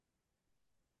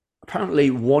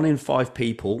apparently 1 in 5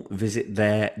 people visit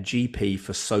their GP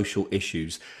for social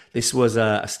issues. This was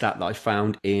a stat that I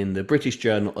found in the British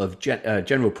Journal of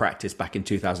General Practice back in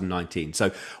 2019.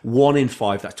 So 1 in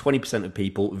 5, that's 20% of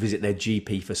people, visit their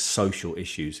GP for social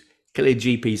issues. Clearly,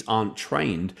 GPs aren't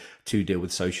trained to deal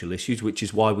with social issues, which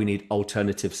is why we need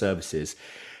alternative services.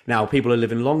 Now, people are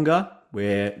living longer.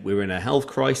 We're in a health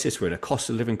crisis. We're in a cost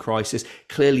of living crisis.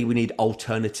 Clearly, we need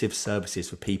alternative services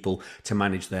for people to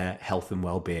manage their health and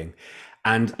well-being.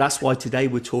 And that's why today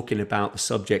we're talking about the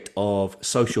subject of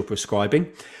social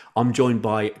prescribing. I'm joined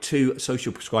by two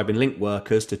social prescribing link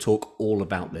workers to talk all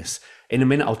about this. In a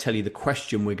minute, I'll tell you the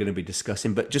question we're going to be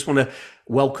discussing, but just want to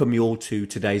welcome you all to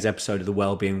today's episode of the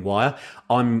Wellbeing Wire.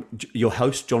 I'm your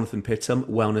host, Jonathan Pittham,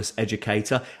 wellness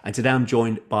educator, and today I'm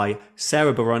joined by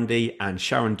Sarah Burundi and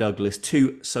Sharon Douglas,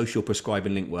 two social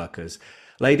prescribing link workers.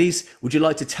 Ladies, would you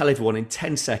like to tell everyone in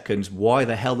 10 seconds why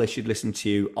the hell they should listen to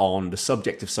you on the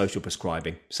subject of social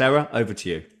prescribing? Sarah, over to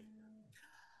you.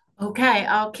 Okay,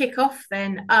 I'll kick off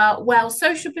then.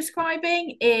 Social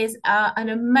prescribing is an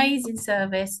amazing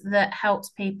service that helps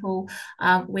people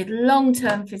with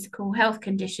long-term physical health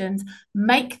conditions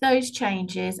make those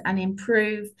changes and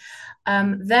improve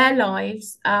their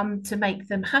lives to make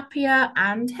them happier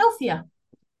and healthier.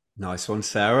 Nice one,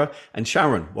 Sarah. And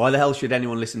Sharon, why the hell should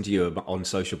anyone listen to you on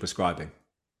social prescribing?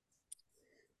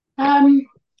 Um,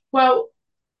 well,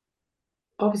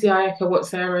 Obviously, I echo what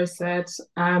Sarah said.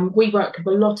 We work with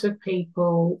a lot of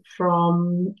people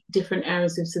from different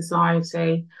areas of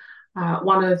society.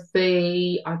 One of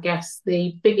I guess,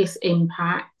 the biggest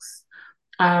impacts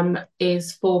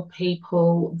is for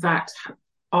people that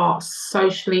are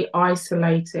socially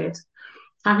isolated.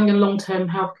 Having a long-term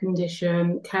health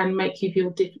condition can make you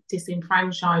feel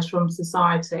disenfranchised from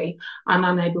society and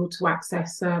unable to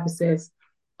access services.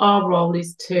 Our role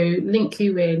is to link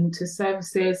you in to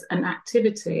services and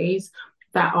activities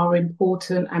that are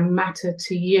important and matter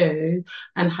to you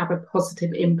and have a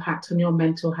positive impact on your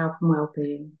mental health and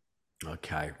well-being.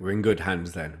 Okay, we're in good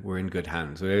hands then. We're in good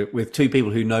hands. We're with two people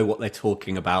who know what they're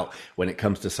talking about when it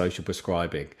comes to social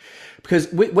prescribing.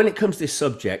 Because when it comes to this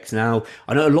subject, now,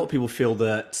 I know a lot of people feel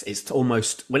that it's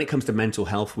almost, when it comes to mental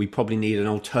health, we probably need an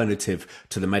alternative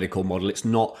to the medical model. It's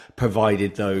not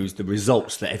provided the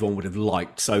results that everyone would have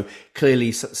liked. So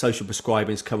clearly, social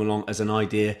prescribing has come along as an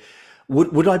idea.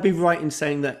 Would I be right in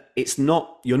saying that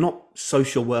you're not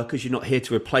social workers, you're not here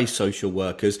to replace social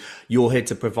workers, you're here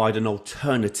to provide an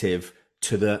alternative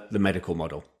to the medical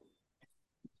model?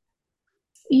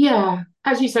 Yeah,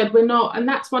 as you said, we're not, and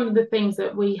that's one of the things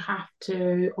that we have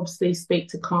to obviously speak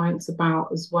to clients about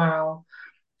as well.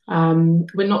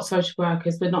 We're not social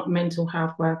workers, we're not mental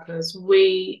health workers.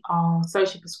 We are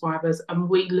social prescribers and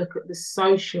we look at the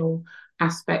social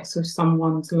aspects of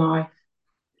someone's life,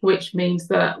 which means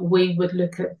that we would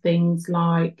look at things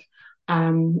like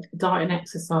diet and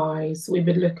exercise. We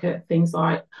would look at things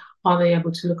like, are they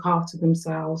able to look after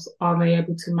themselves? Are they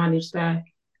able to manage their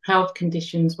health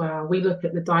conditions well? We look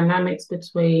at the dynamics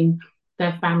between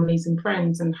their families and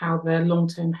friends and how their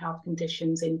long-term health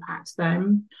conditions impact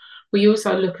them. We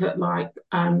also look at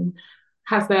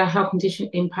has their health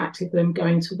condition impacted them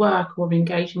going to work or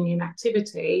engaging in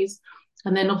activities?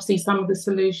 And then obviously some of the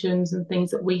solutions and things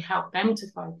that we help them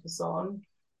to focus on,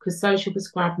 because social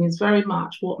prescribing is very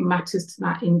much what matters to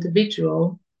that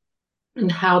individual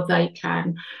and how they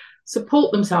can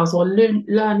support themselves or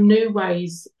learn new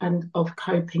ways of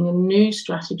coping and new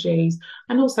strategies,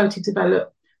 and also to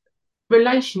develop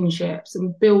relationships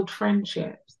and build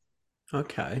friendships.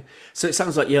 Okay. So it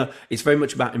sounds like, yeah, it's very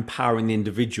much about empowering the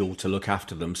individual to look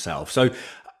after themselves. So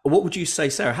what would you say,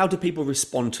 Sarah? How do people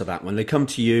respond to that when they come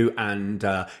to you and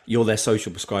you're their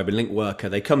social prescriber link worker?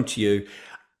 They come to you.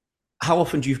 How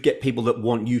often do you get people that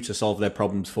want you to solve their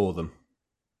problems for them?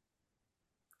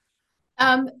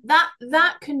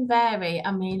 That can vary.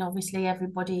 I mean, obviously,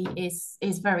 everybody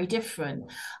is very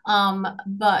different.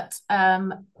 But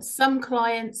some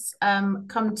clients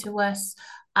come to us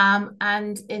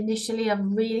and initially are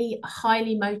really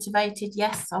highly motivated.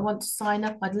 Yes, I want to sign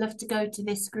up. I'd love to go to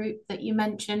this group that you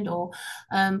mentioned, or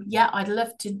yeah, I'd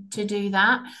love to do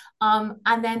that.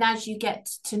 And then as you get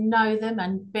to know them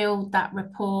and build that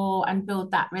rapport and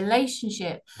build that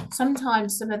relationship,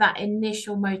 sometimes some of that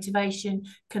initial motivation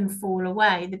can fall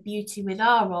away. The beauty with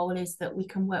our role is that we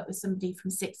can work with somebody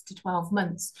from 6 to 12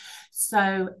 months.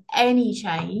 So any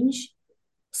change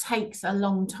takes a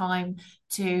long time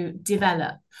to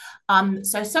develop.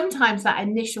 So sometimes that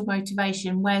initial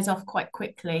motivation wears off quite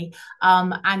quickly,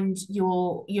 and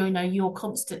you're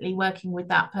constantly working with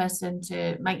that person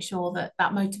to make sure that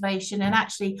that motivation and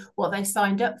actually what they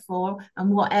signed up for and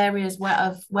what areas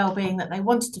of well-being that they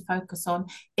wanted to focus on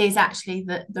is actually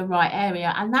the right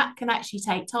area, and that can actually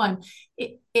take time.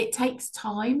 It takes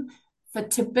time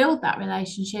to build that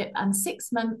relationship, and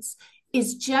 6 months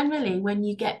is generally when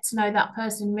you get to know that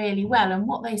person really well. And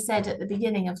what they said at the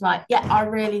beginning of like, yeah, I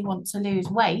really want to lose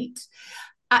weight,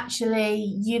 actually,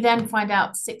 you then find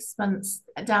out 6 months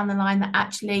down the line that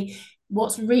actually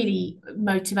what's really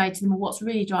motivating them or what's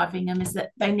really driving them is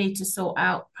that they need to sort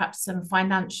out perhaps some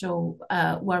financial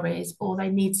worries, or they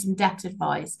need some debt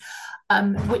advice,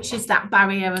 which is that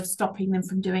barrier of stopping them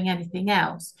from doing anything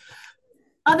else.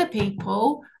 Other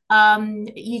people,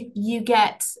 you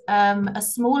get a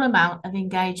small amount of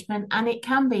engagement, and it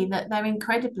can be that they're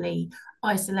incredibly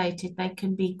isolated. They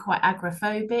can be quite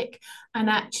agoraphobic, and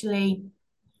actually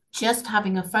just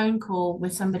having a phone call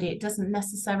with somebody, it doesn't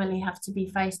necessarily have to be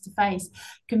face to face,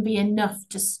 can be enough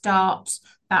to start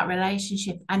that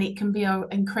relationship, and it can be an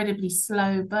incredibly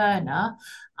slow burner.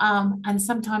 And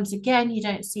sometimes, again, you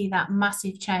don't see that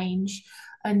massive change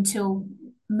until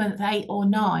month 8 or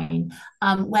 9,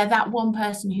 where that one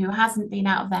person who hasn't been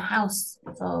out of their house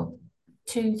for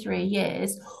 2, 3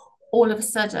 years, all of a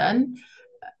sudden,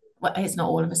 well, it's not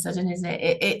all of a sudden, is it?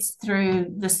 It's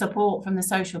through the support from the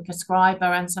social prescriber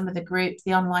and some of the groups,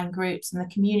 the online groups and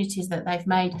the communities that they've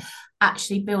made,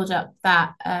 actually build up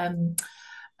that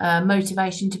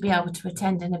motivation to be able to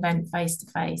attend an event face to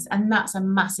face. And that's a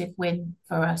massive win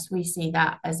for us. We see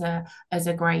that as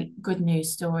a great good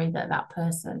news story, that that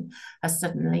person has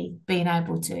suddenly been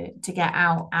able to get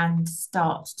out and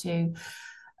start to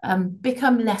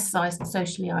become less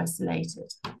socially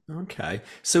isolated. Okay.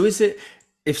 So is it,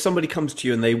 if somebody comes to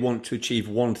you and they want to achieve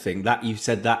one thing, that you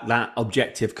said that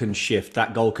objective can shift,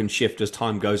 that goal can shift as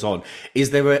time goes on. Is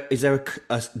there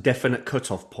a definite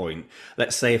cutoff point?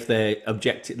 Let's say if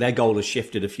their goal has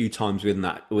shifted a few times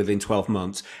within 12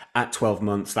 months, at 12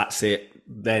 months, that's it.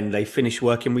 Then they finish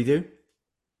working with you?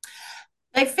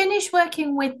 They finish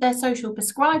working with their social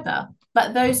prescriber,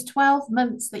 but those 12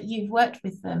 months that you've worked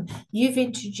with them, you've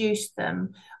introduced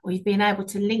them, or you've been able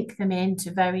to link them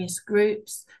into various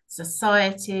groups,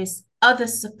 societies, other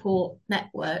support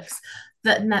networks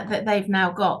that they've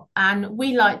now got. And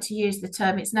we like to use the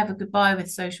term, it's never goodbye with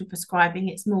social prescribing,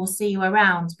 it's more see you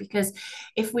around. Because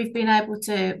if we've been able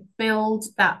to build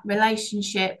that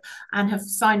relationship and have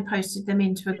signposted them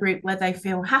into a group where they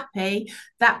feel happy,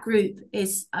 that group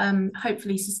is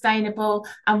hopefully sustainable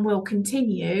and will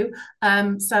continue.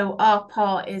 So our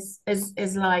part is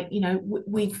like,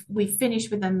 we've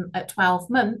finished with them at 12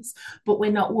 months, but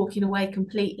we're not walking away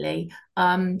completely.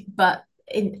 But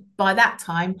by that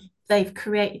time, they've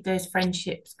created those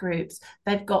friendships groups,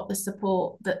 they've got the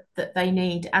support that they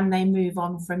need, and they move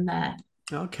on from there.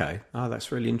 Okay. Oh, that's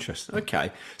really interesting.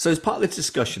 Okay. So as part of this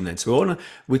discussion then, so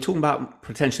we're talking about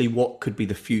potentially what could be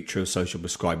the future of social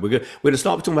prescribing. We're going to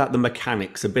start talking about the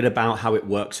mechanics, a bit about how it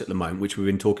works at the moment, which we've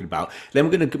been talking about. Then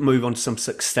we're going to move on to some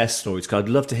success stories, because I'd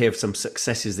love to hear of some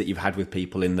successes that you've had with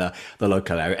people in the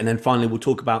local area. And then finally, we'll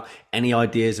talk about any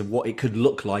ideas of what it could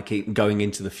look like going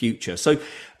into the future. So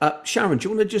Sharon, do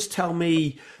you want to just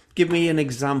give me an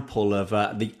example of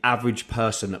the average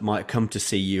person that might come to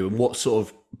see you, and what sort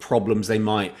of problems they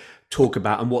might talk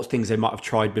about and what things they might have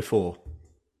tried before?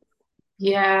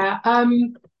 Yeah,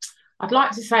 I'd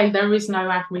like to say there is no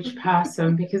average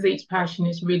person, because each person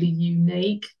is really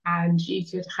unique, and you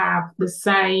could have the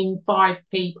same 5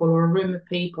 people or a room of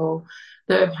people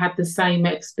that have had the same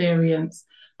experience,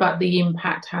 but the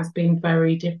impact has been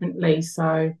very differently.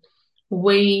 So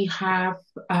we have,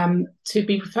 to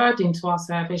be referred into our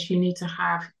service, you need to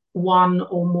have one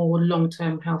or more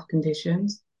long-term health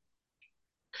conditions.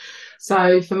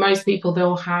 So for most people,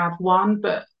 they'll have one,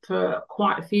 but for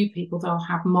quite a few people, they'll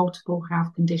have multiple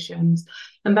health conditions.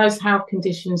 And those health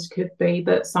conditions could be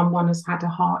that someone has had a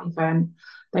heart event,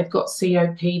 they've got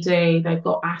COPD, they've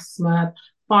got asthma,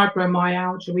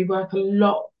 fibromyalgia. We work a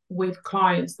lot with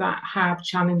clients that have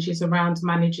challenges around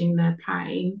managing their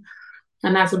pain.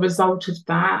 And as a result of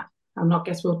that, and I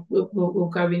guess we'll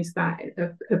go into that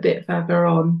a bit further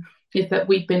on, is that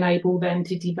we've been able then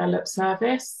to develop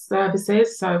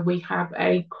services. So we have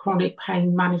a chronic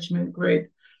pain management group,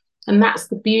 and that's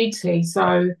the beauty.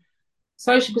 So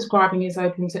social prescribing is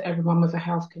open to everyone with a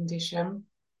health condition.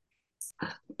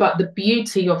 But the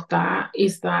beauty of that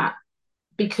is that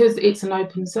because it's an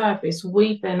open service,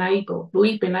 we've been able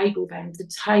then to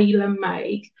tailor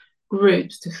make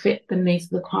groups to fit the needs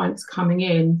of the clients coming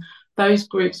in. those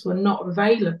groups were not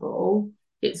available,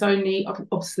 it's only,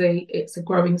 obviously it's a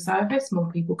growing service, more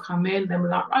people come in, then we're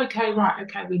like, okay, right,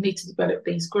 okay, we need to develop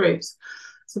these groups.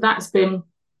 So that's been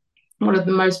one of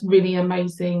the most really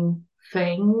amazing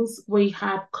things. We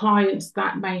have clients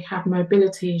that may have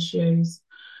mobility issues.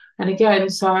 And again,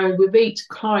 so with each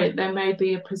client, there may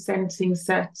be a presenting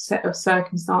set of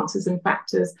circumstances and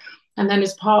factors. And then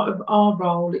as part of our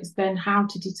role, it's then how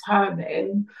to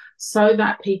determine so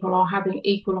that people are having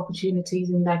equal opportunities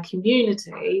in their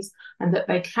communities and that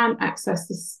they can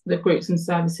access the groups and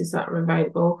services that are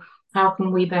available. How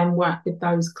can we then work with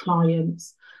those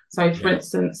clients? So, for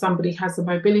instance, somebody has a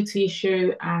mobility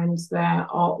issue and there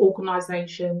are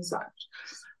organisations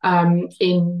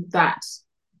in that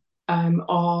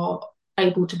are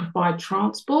able to provide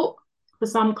transport for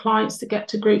some clients to get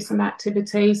to groups and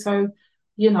activities. So,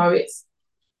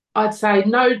 I'd say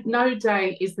no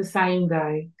day is the same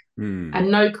day,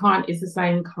 and no client is the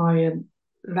same client.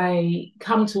 They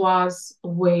come to us,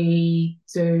 we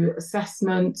do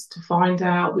assessments to find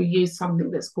out. We use something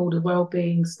that's called a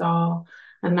wellbeing star,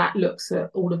 and that looks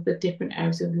at all of the different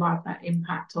areas of life that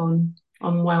impact on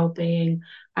wellbeing.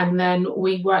 And then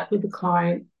we work with the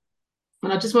client.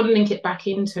 And I just want to link it back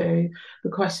into the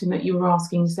question that you were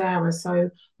asking, Sarah. So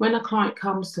when a client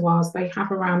comes to us, they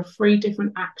have around 3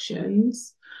 different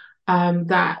actions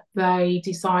that they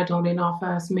decide on in our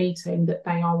first meeting that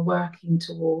they are working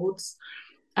towards.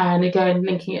 And again,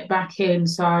 linking it back in.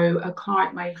 So a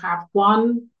client may have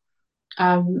one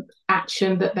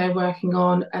action that they're working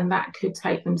on, and that could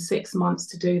take them 6 months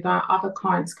to do that. Other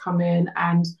clients come in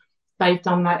and they've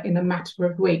done that in a matter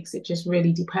of weeks. It just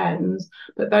really depends.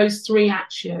 But those 3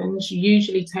 actions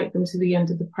usually take them to the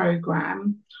end of the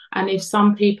program. And if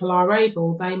some people are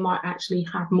able, they might actually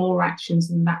have more actions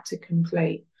than that to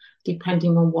complete,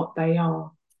 depending on what they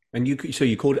are. And so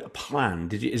you called it a plan.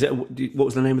 What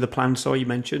was the name of the plan? Sorry, you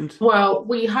mentioned? Well,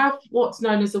 we have what's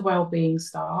known as a wellbeing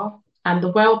star. And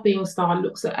the wellbeing star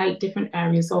looks at 8 different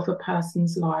areas of a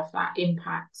person's life that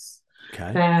impacts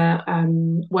their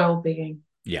well-being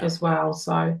as well.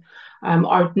 So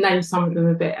I've named some of them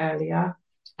a bit earlier.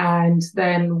 And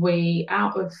then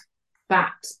out of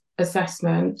that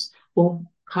assessment will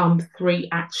come 3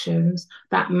 actions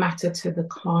that matter to the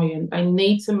client. They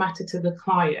need to matter to the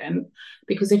client,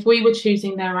 because if we were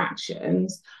choosing their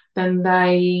actions, then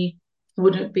they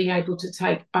wouldn't be able to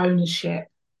take ownership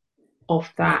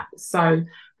of that. So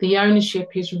the ownership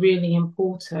is really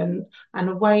important. And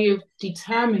a way of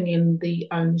determining the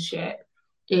ownership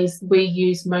is we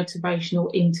use motivational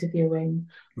interviewing,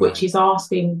 which is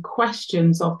asking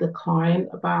questions of the client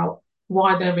about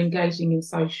why they're engaging in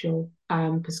social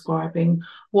prescribing,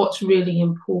 what's really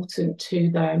important to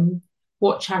them,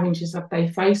 what challenges have they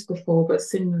faced before, but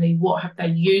similarly, what have they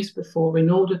used before in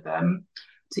order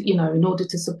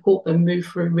to support them move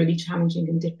through really challenging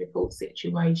and difficult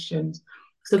situations.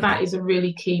 So that is a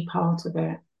really key part of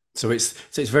it. So it's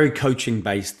very coaching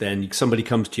based then. Somebody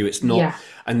comes to you, it's not,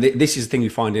 and this is the thing we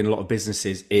find in a lot of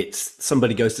businesses, it's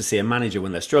somebody goes to see a manager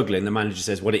when they're struggling. The manager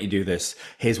says, why don't you do this?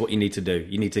 Here's what you need to do.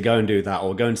 You need to go and do that,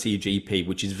 or go and see your GP,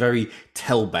 which is very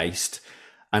tell based.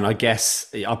 And I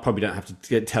guess I probably don't have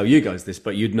to tell you guys this,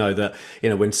 but you'd know that,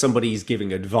 when somebody's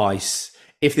giving advice,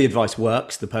 if the advice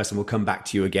works, the person will come back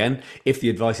to you again. If the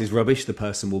advice is rubbish, the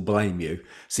person will blame you.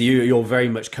 So you're very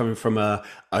much coming from a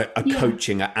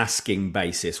coaching, a asking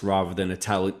basis rather than a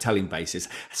telling basis.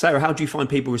 Sarah, how do you find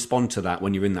people respond to that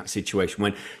when you're in that situation?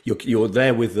 When you're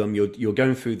there with them, you're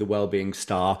going through the wellbeing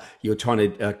star, you're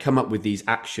trying to come up with these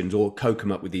actions or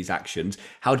co-come up with these actions.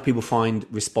 How do people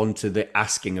respond to the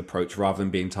asking approach rather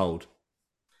than being told?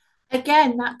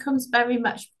 Again, that comes very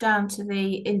much down to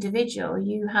the individual.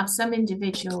 You have some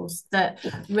individuals that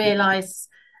realize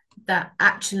that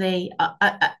actually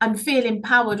and feel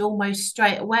empowered almost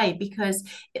straight away, because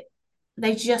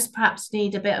they just perhaps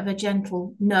need a bit of a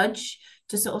gentle nudge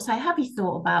to sort of say, have you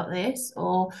thought about this?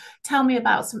 Or tell me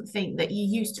about something that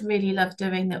you used to really love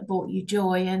doing that brought you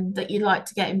joy and that you'd like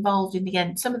to get involved in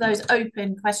again. Some of those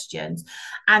open questions.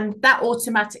 And that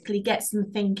automatically gets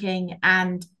them thinking,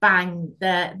 and bang,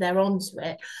 they're onto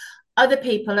it. Other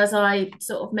people, as I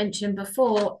sort of mentioned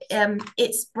before,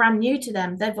 it's brand new to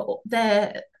them. They're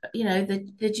the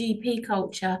GP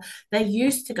culture. They're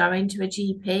used to going to a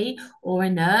GP or a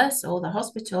nurse or the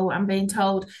hospital and being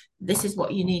told, this is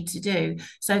what you need to do.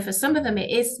 So for some of them, it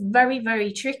is very,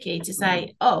 very tricky to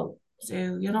say, oh, so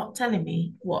you're not telling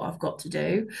me what I've got to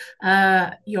do.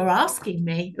 You're asking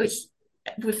me, which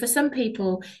for some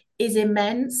people is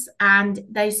immense, and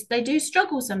they do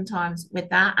struggle sometimes with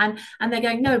that, and they're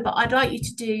going, no, but I'd like you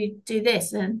to do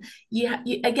this. And you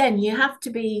have to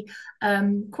be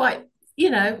quite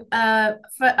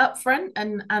for upfront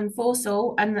and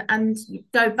forceful, and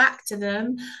go back to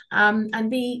them, and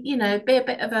be a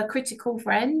bit of a critical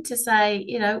friend to say,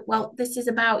 well, this is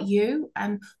about you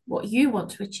and what you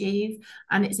want to achieve,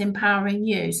 and it's empowering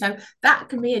you. So that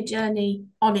can be a journey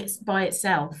by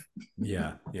itself.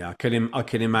 Yeah, yeah, I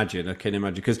can imagine. I can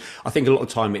imagine because I think a lot of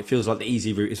time it feels like the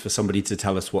easy route is for somebody to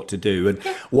tell us what to do. And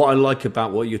Yeah. what I like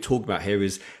about what you're talking about here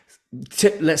is,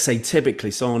 let's say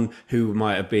typically someone who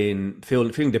might have been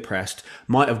feeling depressed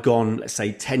might have gone, let's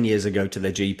say 10 years ago, to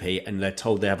their GP, and they're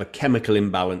told they have a chemical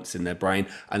imbalance in their brain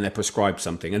and they're prescribed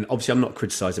something. And obviously I'm not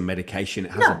criticizing medication,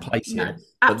 it has a No, place here. no,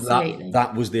 But absolutely.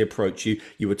 that was the approach. You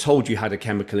were told you had a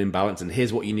chemical imbalance, and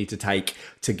here's what you need to take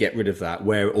to get rid of that,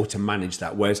 or to manage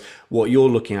that. Whereas what you're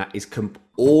looking at is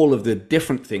all of the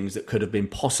different things that could have been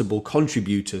possible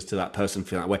contributors to that person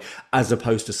feeling that way, as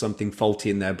opposed to something faulty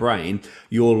in their brain.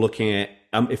 You're looking at,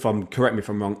 correct me if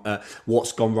I'm wrong,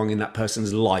 what's gone wrong in that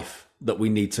person's life that we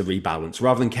need to rebalance,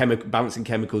 rather than balancing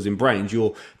chemicals in brains.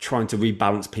 You're trying to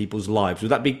rebalance people's lives.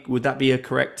 Would that be a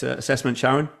correct assessment,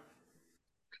 Sharon?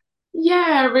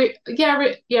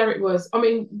 It was. I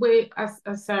mean,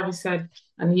 as Sarah said,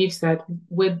 and you've said,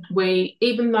 we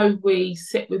even though we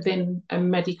sit within a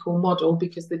medical model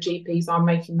because the GPs are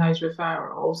making those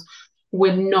referrals,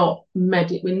 we're not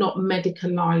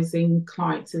medicalizing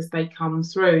clients as they come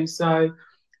through. So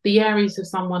the areas of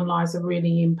someone's lives are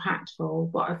really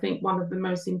impactful. But I think one of the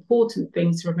most important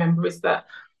things to remember is that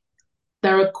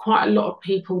there are quite a lot of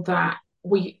people that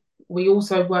we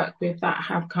also work with that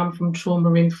have come from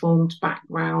trauma-informed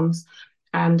backgrounds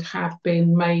and have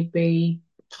been maybe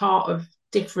part of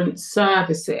different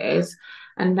services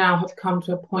and now have come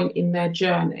to a point in their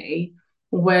journey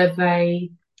where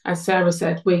they, as Sarah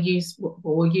said, we're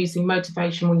using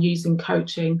motivation, we're using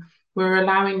coaching, we're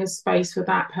allowing a space for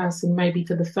that person maybe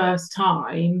for the first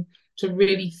time to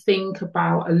really think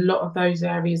about a lot of those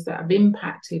areas that have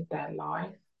impacted their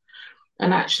life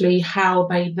and actually how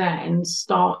they then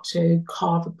start to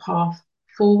carve a path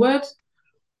forward.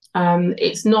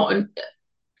 It's not an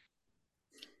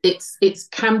it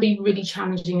can be really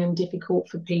challenging and difficult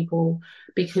for people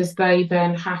because they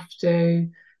then have to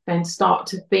then start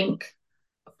to think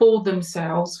for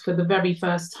themselves for the very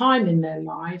first time in their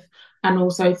life and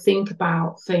also think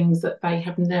about things that they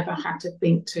have never had to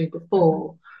think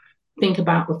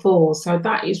about before. So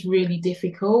that is really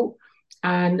difficult.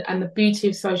 And the beauty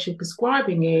of social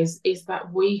prescribing is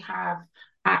that we have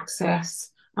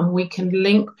access and we can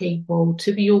link people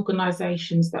to the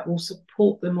organisations that will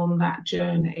support them on that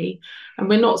journey. And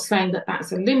we're not saying that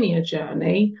that's a linear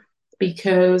journey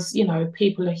because,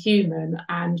 people are human,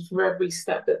 and for every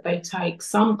step that they take,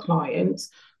 some clients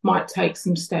might take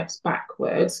some steps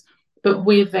backwards, but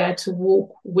we're there to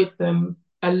walk with them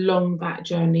along that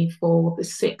journey for the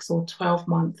 6 or 12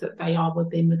 months that they are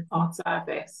within our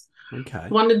service. Okay.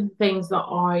 One of the things that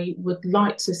I would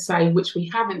like to say, which we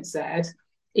haven't said,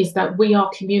 is that we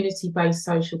are community-based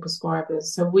social prescribers.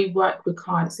 So we work with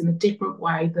clients in a different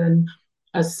way than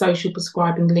a social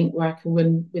prescribing link worker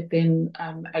within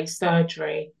a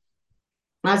surgery.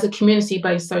 As a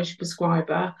community-based social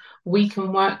prescriber, we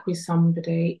can work with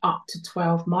somebody up to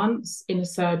 12 months. In a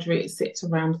surgery, it sits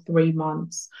around 3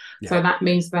 months. Yeah. So that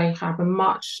means they have a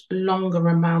much longer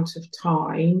amount of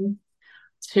time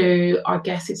to, I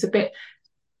guess it's a bit,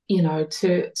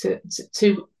 to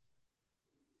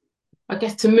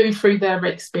move through their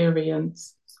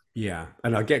experience. Yeah,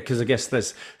 and because I guess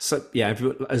as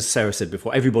Sarah said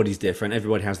before, everybody's different.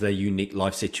 Everybody has their unique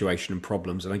life situation and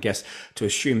problems, and I guess to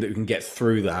assume that we can get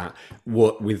through that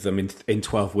work with them in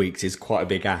 12 weeks is quite a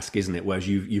big ask, isn't it? Whereas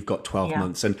you've got 12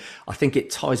 months, and I think it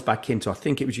ties back into, I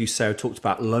think it was you, Sarah, talked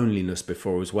about loneliness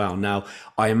before as well. Now,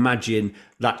 I imagine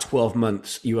that 12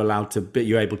 months you're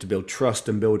able to build trust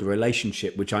and build a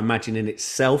relationship, which I imagine in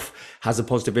itself has a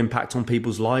positive impact on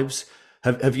people's lives.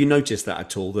 Have you noticed that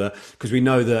at all? Because we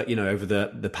know that, over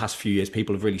the past few years,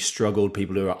 people have really struggled,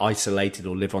 people who are isolated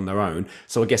or live on their own.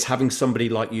 So I guess having somebody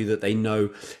like you that they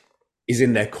know is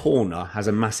in their corner has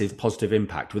a massive positive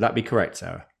impact. Would that be correct,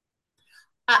 Sarah?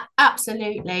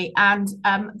 Absolutely. And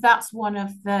that's one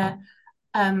of the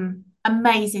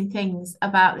amazing things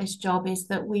about this job, is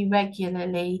that we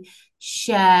regularly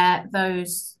share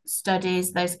those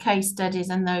studies, those case studies,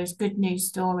 and those good news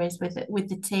stories with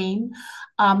the team,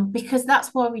 because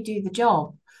that's why we do the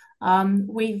job.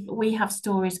 We have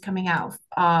stories coming out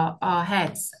of our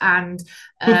heads, and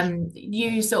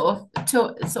you sort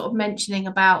of mentioning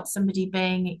about somebody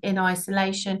being in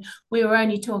isolation. We were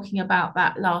only talking about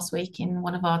that last week in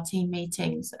one of our team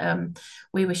meetings.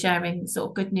 We were sharing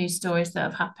sort of good news stories that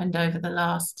have happened over the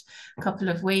last couple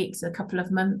of weeks, a couple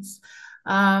of months.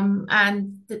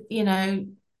 And you know,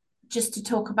 just to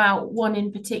talk about one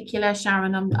in particular,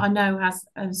 Sharon, I know has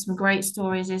some great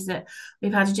stories, is that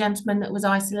we've had a gentleman that was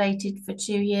isolated for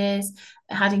 2 years,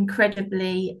 had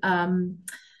incredibly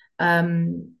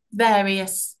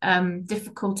various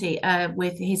difficulty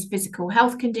with his physical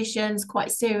health conditions,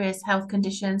 quite serious health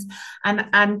conditions,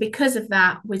 and because of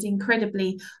that was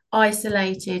incredibly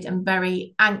isolated and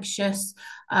very anxious.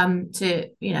 To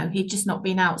he'd just not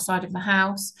been outside of the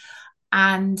house.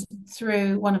 And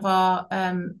through one of our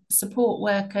support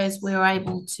workers, we were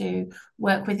able to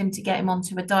work with him to get him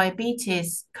onto a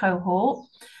diabetes cohort.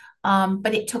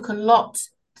 But it took a lot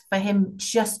for him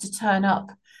just to turn up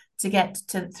to get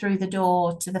through the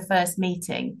door to the first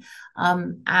meeting.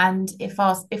 And if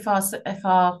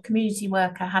our community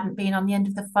worker hadn't been on the end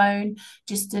of the phone,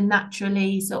 just to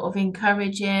naturally sort of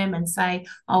encourage him and say,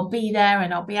 "I'll be there,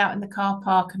 and I'll be out in the car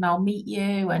park, and I'll meet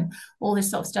you," and all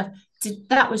this sort of stuff.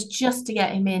 That was just to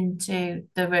get him into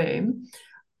the room.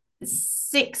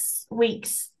 6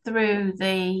 weeks through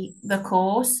the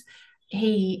course,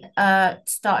 he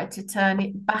started to turn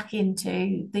it back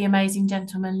into the amazing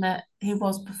gentleman that he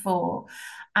was before.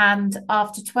 And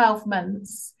after 12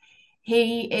 months,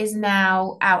 he is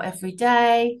now out every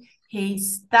day.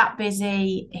 He's that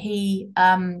busy. He's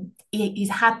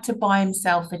had to buy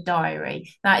himself a diary.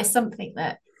 That is something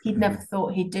that he'd never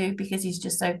thought he'd do, because he's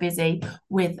just so busy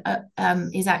with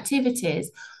his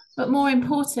activities. But more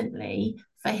importantly,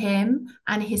 for him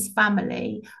and his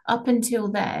family, up until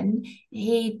then,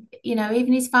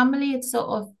 even his family had sort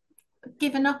of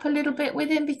given up a little bit with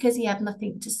him because he had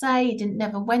nothing to say. He didn't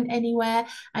never went anywhere,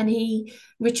 and he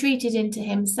retreated into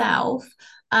himself.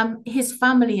 His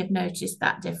family have noticed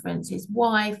that difference. His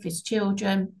wife, his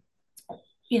children,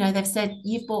 they've said,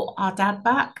 "You've brought our dad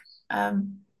back."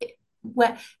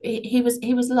 Where he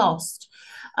was lost.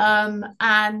 And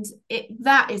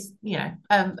that is,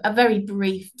 a very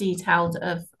brief detailed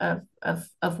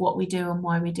of what we do and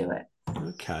why we do it.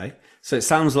 Okay. So it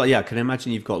sounds like, I can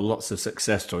imagine you've got lots of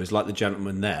success stories like the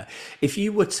gentleman there. If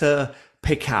you were to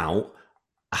pick out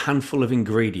a handful of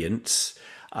ingredients,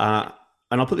 and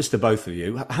I'll put this to both of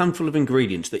you, a handful of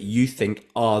ingredients that you think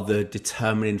are the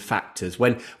determining factors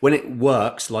when it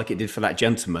works like it did for that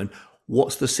gentleman,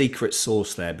 what's the secret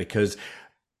sauce there? Because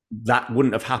that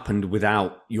wouldn't have happened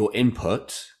without your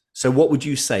input. So what would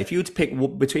you say if you were to pick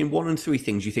between 1 and 3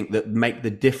 things you think that make the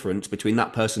difference between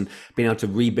that person being able to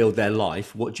rebuild their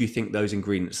life? What do you think those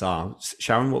ingredients are?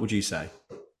 Sharon, what would you say?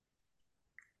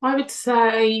 I would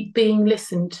say being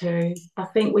listened to. I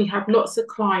think we have lots of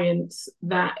clients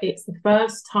that it's the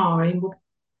first time,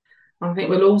 I think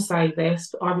we'll all say this,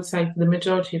 but I would say for the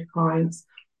majority of clients,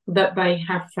 that they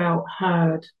have felt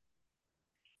heard.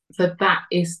 So that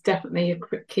is definitely a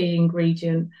key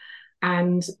ingredient.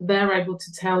 And they're able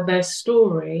to tell their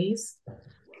stories,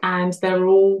 and they're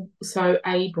also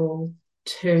able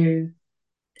to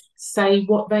say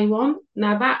what they want.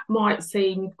 Now, that might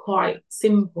seem quite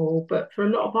simple, but for a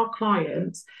lot of our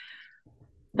clients,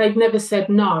 they've never said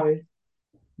no.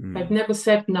 They've never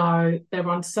said no. They're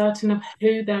uncertain of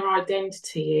who their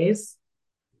identity is.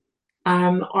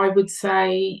 I would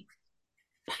say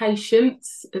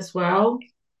patience as well,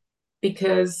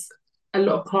 because a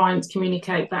lot of clients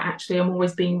communicate that actually I'm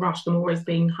always being rushed, I'm always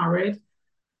being hurried.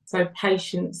 So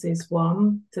patience is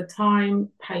one. So time,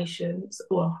 patience,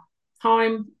 or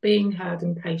time, being heard,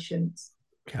 and patience.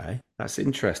 Okay, that's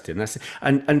interesting.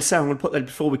 And Sarah, I'm going to put that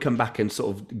before we come back and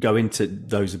sort of go into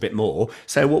those a bit more.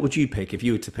 So, what would you pick if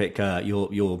you were to pick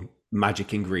your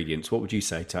magic ingredients? What would you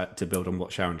say to build on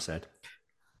what Sharon said?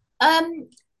 I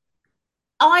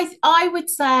would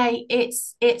say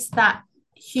it's that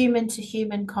human to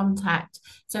human contact.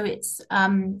 So it's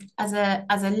as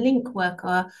a link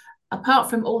worker,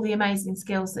 apart from all the amazing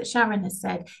skills that Sharon has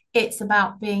said, it's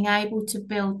about being able to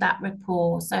build that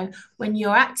rapport. So when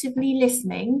you're actively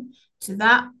listening to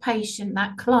that patient,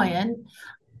 that client,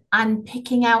 and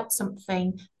picking out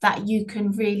something that you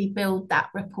can really build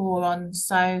that rapport on,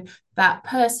 so that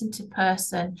person to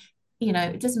person,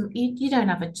 it doesn't, you don't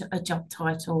have a job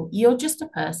title. You're just a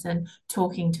person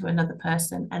talking to another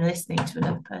person and listening to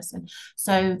another person.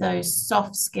 So those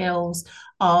soft skills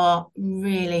are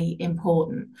really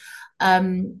important.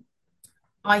 And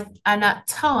at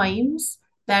times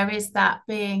there is that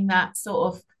being that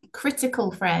sort of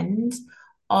critical friend,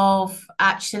 of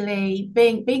actually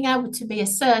being able to be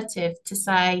assertive, to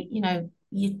say,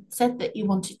 you said that you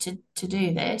wanted to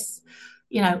do this,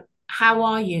 how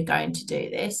are you going to do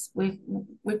this? We've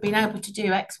been able to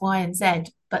do X, Y, and Z,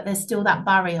 but there's still that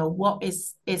barrier. What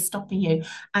is stopping you?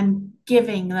 And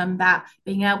giving them that,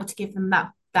 being able to give them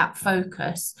that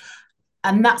focus.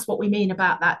 And that's what we mean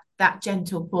about that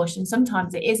gentle push. And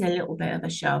sometimes it is a little bit of a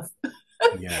shove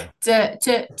Yeah.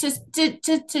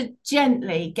 to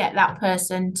gently get that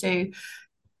person to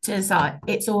say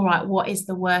it's all right. What is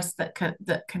the worst that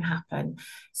can happen?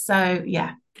 So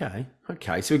yeah.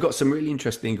 Okay. So we've got some really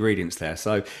interesting ingredients there.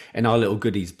 So in our little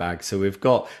goodies bag, so we've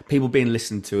got people being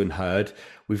listened to and heard.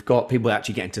 We've got people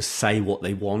actually getting to say what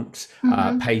they want,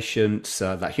 Mm-hmm. patience,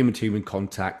 that human-to-human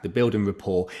contact, the building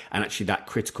rapport, and actually that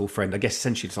critical friend. I guess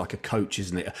essentially it's like a coach,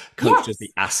 isn't it? A coach does the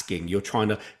Yes. asking. You're trying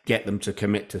to get them to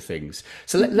commit to things.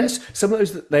 So let's Mm-hmm. some of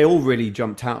those they all really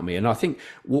jumped out at me, and I think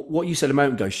what you said a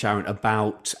moment ago, Sharon,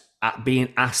 about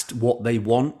being asked what they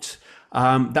want.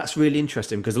 That's really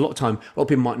interesting because a lot of time, a lot of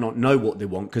people might not know what they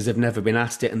want because they've never been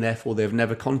asked it and therefore they've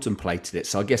never contemplated it.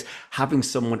 So I guess having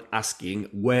someone asking,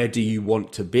 where do you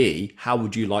want to be? How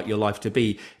would you like your life to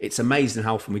be? It's amazing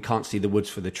how often we can't see the woods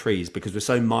for the trees because we're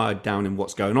so mired down in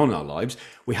what's going on in our lives.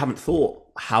 We haven't thought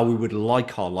how we would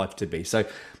like our life to be. So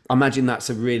I imagine that's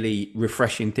a really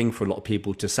refreshing thing for a lot of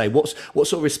people to say. What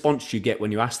sort of response do you get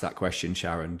when you ask that question,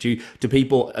 Sharon? Do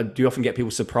you often get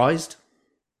people surprised?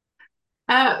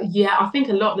 Yeah, I think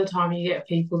a lot of the time you get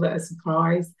people that are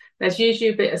surprised. There's usually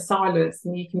a bit of silence,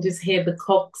 and you can just hear the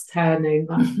cogs turning.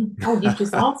 Like, oh, you've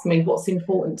just asked me what's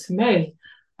important to me.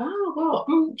 Oh, well,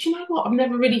 do you know what? I've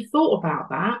never really thought about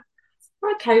that.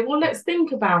 Okay, well, let's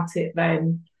think about it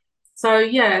then. So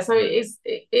yeah, so I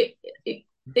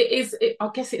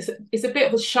guess it's a bit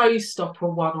of a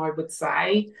showstopper one, I would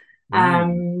say.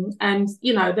 Mm, And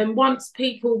then once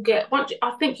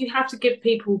I think you have to give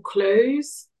people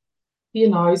clues.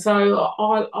 So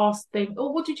I'll ask them,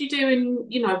 oh, what did you do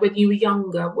when you were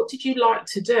younger? What did you like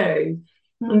to do?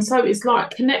 And so it's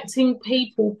like connecting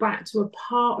people back to a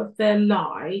part of their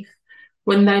life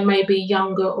when they may be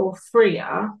younger or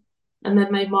freer. And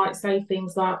then they might say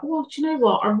things like, well, do you know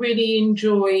what? I really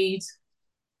enjoyed,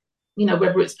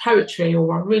 whether it's poetry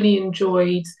or I really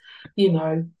enjoyed,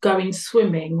 going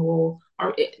swimming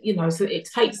so it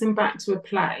takes them back to a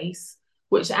place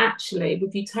which actually,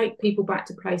 if you take people back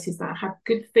to places that have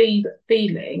good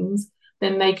feelings,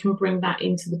 then they can bring that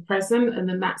into the present. And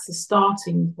then that's a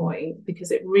starting point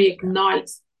because it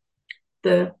reignites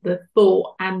the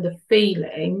thought and the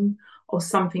feeling of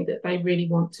something that they really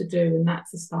want to do. And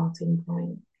that's a starting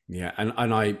point. yeah, and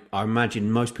I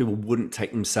imagine most people wouldn't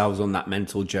take themselves on that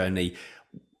mental journey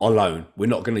alone. We're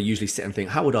not going to usually sit and think,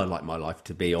 how would I like my life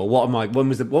to be, or what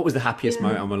was the happiest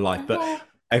moment Yeah. of my life? But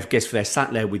I guess if they're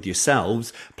sat there with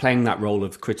yourselves, playing that role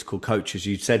of critical coach, as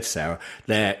you said, Sarah,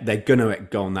 they're going to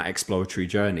go on that exploratory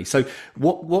journey. So,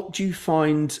 what do you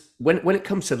find when it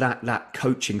comes to that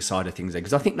coaching side of things?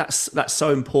 Because I think that's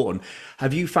so important.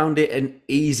 Have you found it an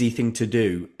easy thing to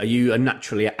do? Are you a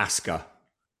naturally asker?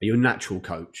 Are you a natural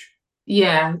coach?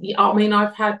 Yeah, I mean,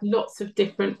 I've had lots of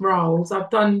different roles. I've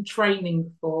done training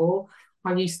before.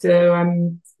 I used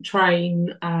to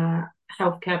train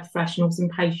healthcare professionals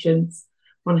and patients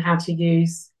on how to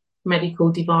use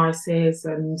medical devices.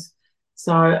 And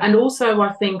also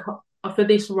I think for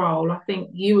this role, I think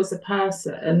you as a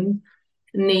person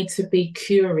need to be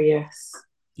curious.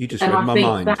 You just And read I my think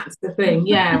mind. that's the thing.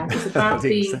 Yeah, it's I about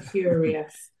think being so.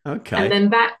 curious. And Okay. then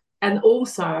that, and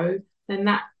also then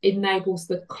that enables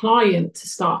the client to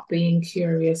start being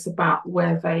curious about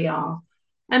where they are.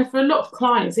 And for a lot of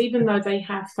clients, even though they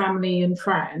have family and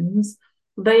friends,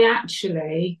 they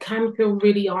actually can feel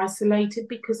really isolated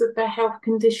because of their health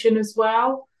condition as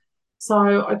well.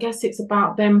 So I guess it's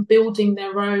about them building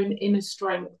their own inner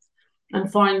strength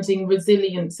and finding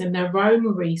resilience in their own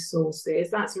resources.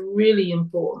 That's a really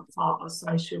important part of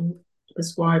social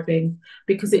prescribing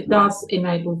because it does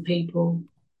enable people,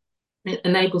 it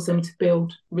enables them to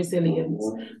build resilience.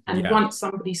 And Yeah. once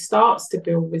somebody starts to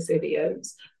build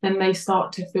resilience, then they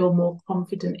start to feel more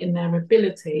confident in their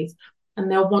abilities and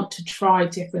they'll want to try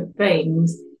different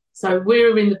things. So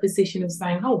we're in the position of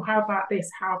saying, oh, how about this?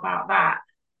 How about that?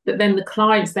 But then the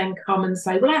clients then come and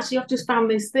say, well, actually, I've just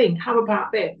found this thing. How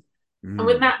about this? And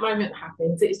when Mm. that moment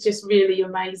happens, it's just really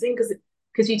amazing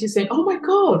because you just think, oh my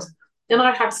God. And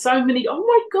I have so many, oh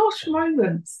my gosh,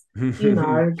 moments,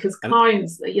 because And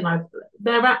clients,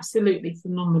 they're absolutely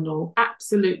phenomenal,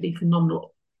 absolutely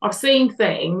phenomenal. I've seen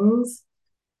things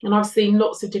and I've seen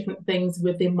lots of different things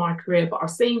within my career, but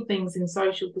I've seen things in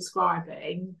social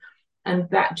prescribing. And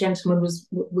that gentleman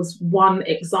was one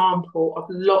example of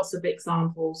lots of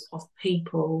examples of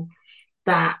people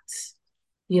that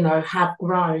have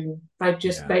grown.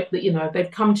 yeah.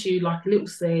 They've come to you like a little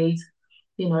seed.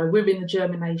 We're in the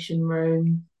germination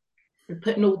room. We're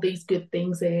putting all these good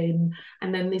things in,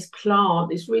 and then this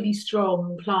really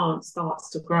strong plant starts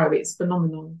to grow. It's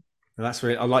phenomenal. That's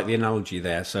really, I like the analogy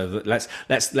there. So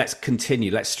let's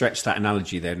continue. Let's stretch that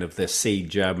analogy then of the seed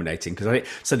germinating, because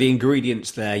so the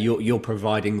ingredients there, you're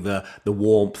providing the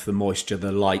warmth, the moisture,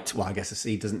 the light. Well, I guess a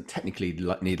seed doesn't technically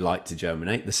need light to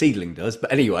germinate. The seedling does,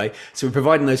 but anyway. So we're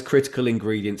providing those critical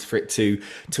ingredients for it to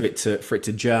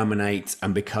germinate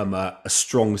and become a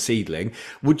strong seedling.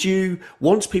 Would you,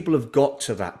 once people have got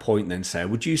to that point, then Sarah,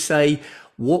 would you say,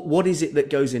 what is it that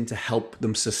goes in to help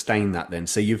them sustain that then?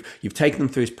 So you've taken them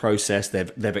through this process,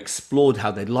 they've explored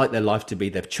how they'd like their life to be,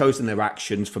 they've chosen their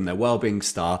actions from their well-being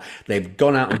star, they've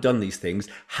gone out and done these things.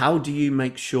 How do you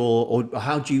make sure, or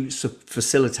how do you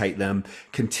facilitate them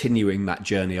continuing that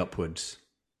journey upwards?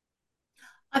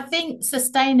 I think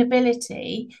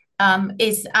sustainability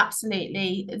is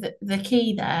absolutely the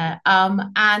key there.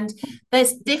 And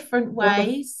there's different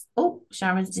ways. Oh,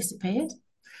 Sharon's disappeared.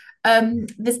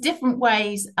 There's different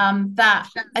ways that,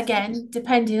 again,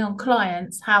 depending on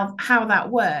clients, how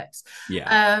that works.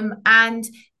 Yeah. And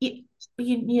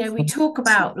you know, we talk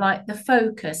about like the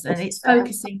focus, and it's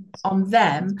focusing on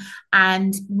them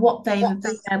and what they've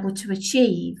been able to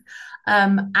achieve,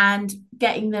 and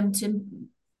getting them to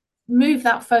move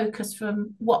that focus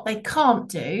from what they can't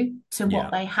do to what Yeah.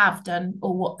 they have done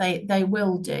or what they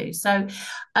will do. So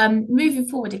moving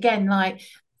forward, again, like,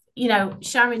 you know,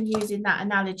 Sharon using that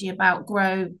analogy about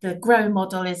the grow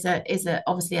model is a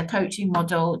obviously a coaching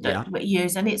model Yeah. that we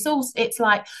use, and it's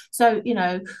like, so, you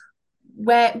know,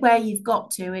 where you've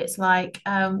got to, it's like,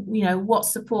 you know, what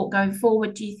support going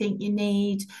forward do you think you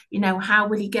need, you know, how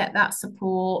will you get that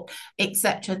support,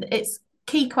 etc. It's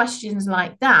key questions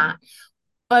like that.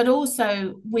 But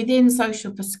also within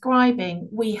social prescribing,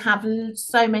 we have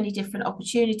so many different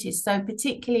opportunities. So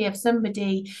particularly if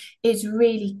somebody is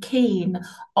really keen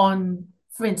on,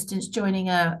 for instance, joining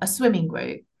a swimming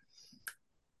group,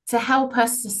 to help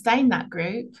us sustain that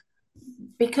group,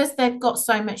 because they've got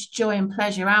so much joy and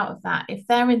pleasure out of that, if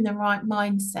they're in the right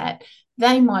mindset,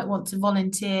 they might want to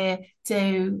volunteer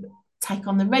to take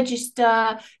on the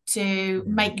register, to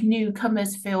make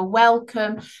newcomers feel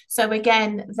welcome. So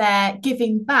again, they're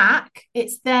giving back.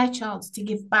 It's their chance to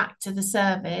give back to the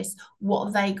service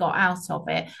what they got out of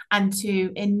it, and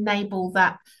to enable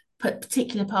that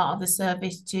particular part of the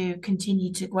service to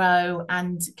continue to grow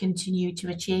and continue to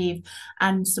achieve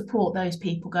and support those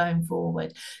people going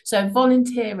forward. So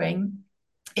volunteering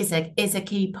is a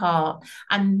key part,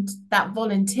 and that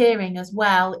volunteering as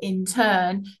well in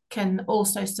turn can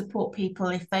also support people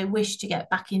if they wish to get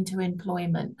back into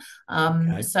employment.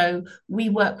 Okay. So we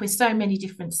work with so many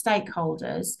different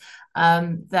stakeholders,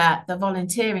 that the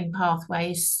volunteering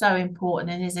pathway is so important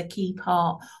and is a key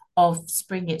part of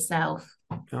Spring itself.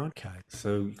 Okay,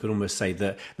 so you could almost say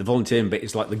that the volunteering bit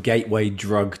is like the gateway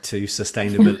drug to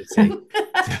sustainability.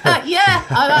 Yeah,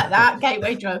 I like that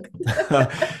gateway drug.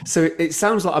 So it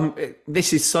sounds like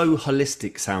this is so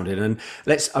holistic sounding. And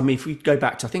I mean, if we go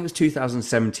back to, I think it was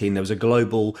 2017, there was a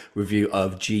global review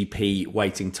of GP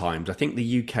waiting times. I think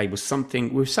the UK was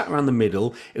something, we sat around the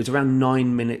middle. It was around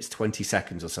 9 minutes, 20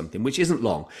 seconds or something, which isn't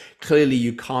long. Clearly,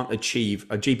 a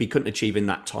GP couldn't achieve in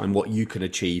that time what you can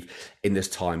achieve in this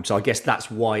time. So I guess that's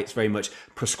why it's very much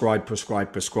prescribe,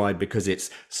 because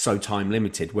it's so time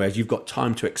limited, whereas you've got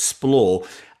time to explore.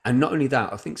 And not only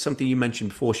that, I think something you mentioned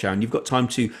before, Sharon, you've got time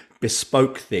to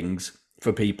bespoke things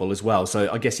for people as well.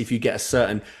 So I guess if you get a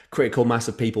certain critical mass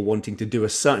of people wanting to do a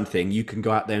certain thing, you can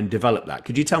go out there and develop that.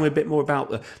 Could you tell me a bit more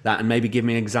about that, and maybe give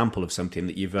me an example of something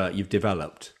that you've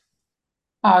developed?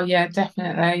 Oh yeah,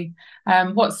 definitely.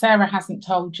 What Sarah hasn't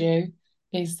told you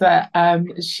is that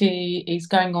she is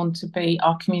going on to be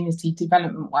our community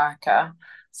development worker.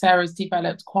 Sarah's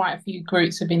developed quite a few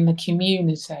groups within the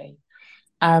community.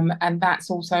 And that's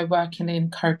also working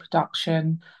in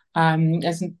co-production.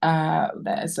 There's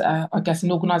I guess,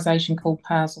 an organisation called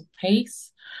Pearls of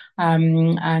Peace,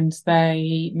 and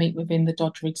they meet within the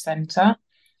Doddridge Centre.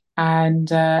 And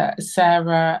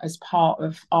Sarah, as part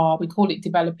of we call it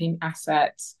developing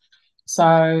assets.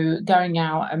 So going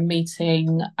out and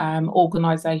meeting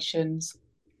organisations,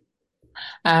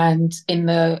 and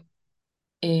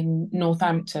in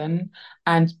Northampton,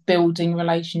 and building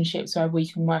relationships where we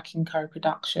can work in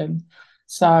co-production.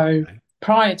 So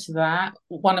prior to that,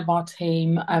 one of our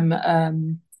team,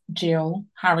 Jill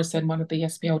Harrison, one of the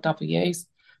SPLWs,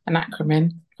 an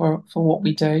acronym for what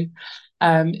we do,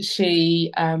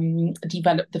 she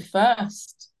developed the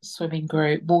first swimming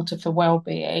group, Water for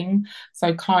Wellbeing.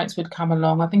 So clients would come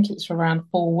along, I think it was for around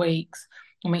 4 weeks,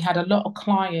 and we had a lot of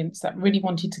clients that really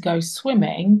wanted to go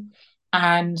swimming,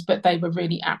 but they were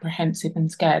really apprehensive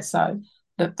and scared. So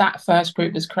that first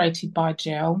group was created by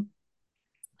Jill.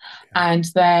 And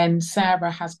then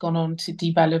Sarah has gone on to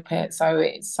develop it. So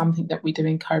it's something that we do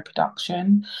in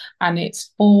co-production, and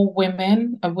it's for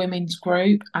women, a women's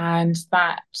group, and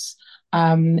that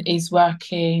is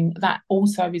working. That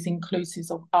also is inclusive,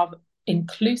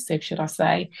 should I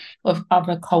say, of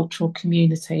other cultural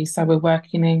communities. So we're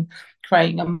working in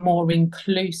creating a more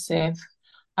inclusive,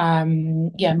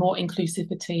 more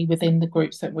inclusivity within the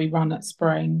groups that we run at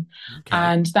Spring. Okay.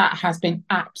 And that has been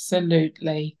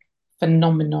absolutely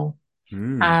phenomenal.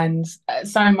 And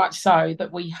so much so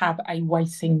that we have a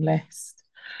waiting list,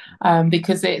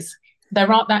 because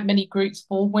there aren't that many groups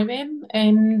for women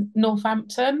in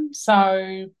Northampton.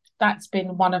 So that's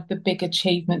been one of the big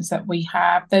achievements that we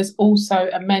have. There's also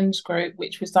a men's group,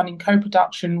 which was done in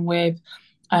co-production with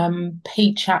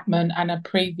Pete Chapman and a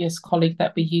previous colleague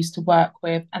that we used to work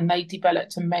with, and they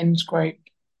developed a men's group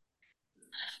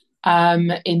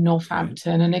in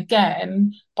Northampton. Right. And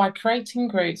again, by creating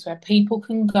groups where people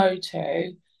can go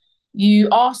to, you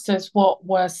asked us what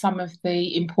were some of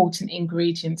the important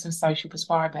ingredients of social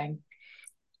prescribing.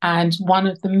 And one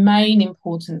of the main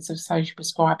importance of social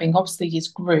prescribing, obviously, is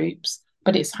groups,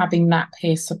 but it's having that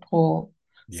peer support.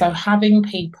 Yeah. So having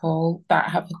people that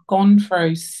have gone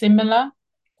through similar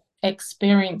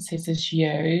experiences as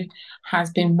you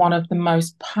has been one of the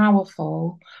most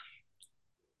powerful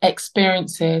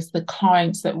experiences, the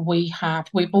clients that we have.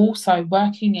 We've also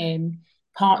working in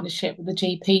partnership with the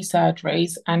GP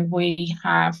surgeries, and we're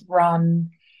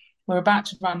about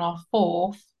to run our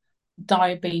 4th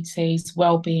diabetes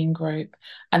wellbeing group.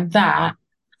 And that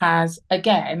has,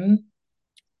 again,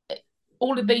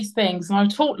 all of these things. And I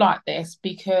talk like this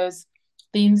because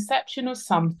the inception of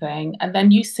something, and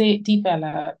then you see it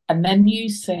develop, and then you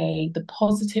see the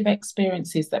positive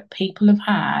experiences that people have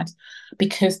had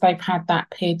because they've had that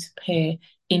peer-to-peer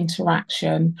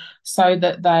interaction, so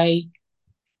that they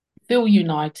feel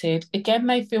united. Again,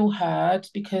 they feel heard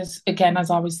because, again, as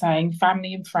I was saying,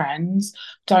 family and friends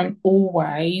don't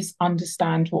always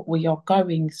understand what we are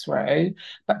going through,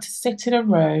 but to sit in a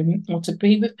room or to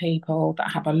be with people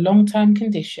that have a long-term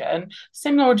condition,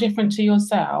 similar or different to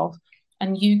yourself,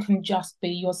 and you can just be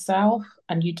yourself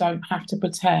and you don't have to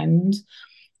pretend.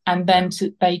 And then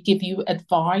they give you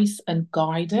advice and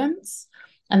guidance.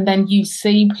 And then you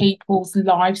see people's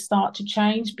lives start to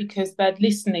change because they're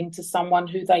listening to someone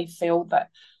who they feel that,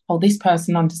 oh, this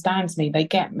person understands me, they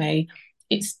get me.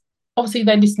 It's obviously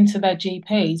they listen to their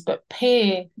GPs, but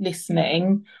peer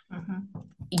listening,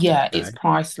 it's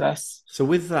priceless. So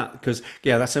with that, because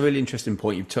that's a really interesting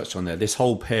point you've touched on there, this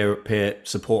whole peer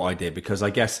support idea, because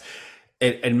I guess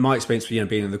in my experience,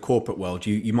 being in the corporate world,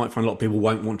 you might find a lot of people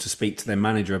won't want to speak to their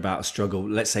manager about a struggle,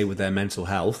 let's say with their mental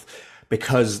health,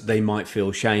 because they might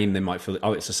feel shame, they might feel,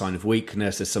 oh, it's a sign of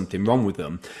weakness, there's something wrong with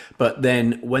them. But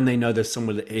then when they know there's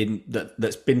someone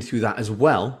that's been through that as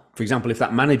well, for example, if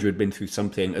that manager had been through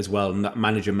something as well, and that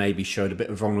manager maybe showed a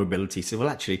bit of vulnerability, said, well,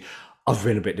 actually, I've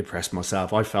been a bit depressed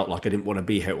myself, I felt like I didn't want to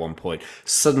be here at one point.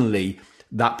 Suddenly,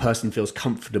 that person feels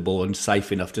comfortable and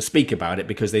safe enough to speak about it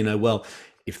because they know, well,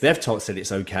 if they've said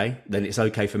it's okay, then it's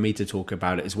okay for me to talk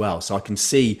about it as well. So I can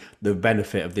see the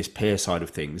benefit of this peer side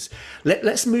of things.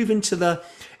 Let's move into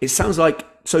it sounds like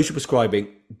social prescribing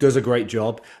does a great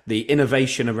job. The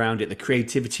innovation around it, the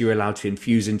creativity you're allowed to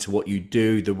infuse into what you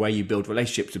do, the way you build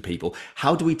relationships with people.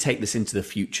 How do we take this into the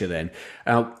future then?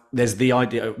 There's the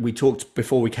idea, we talked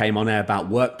before we came on air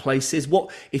about workplaces.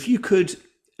 What, if you could,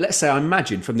 let's say, I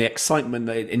imagine from the excitement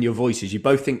in your voices, you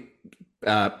both think,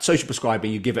 social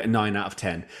prescribing, you give it a 9 out of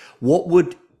 10. What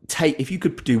would take, if you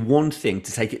could do one thing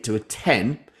to take it to a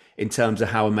 10 in terms of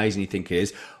how amazing you think it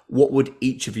is, what would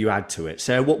each of you add to it?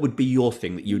 Sarah, what would be your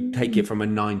thing that you'd take it from a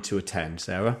 9 to a 10?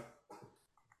 Sarah?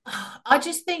 I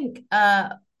just think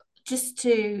just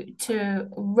to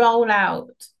roll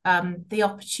out the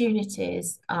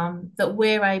opportunities that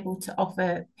we're able to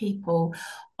offer people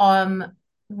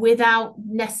without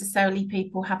necessarily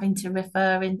people having to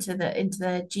refer into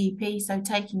the GP. So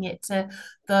taking it to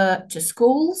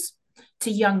schools, to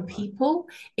young people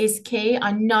is key.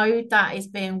 I know that is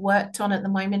being worked on at the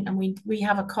moment, and we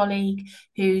have a colleague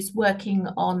who's working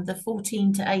on the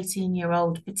 14 to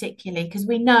 18-year-old particularly, because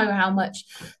we know how much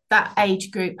that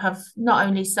age group have not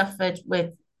only suffered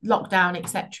with lockdown,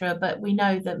 etc., but we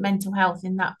know that mental health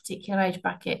in that particular age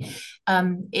bracket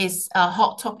is a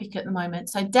hot topic at the moment.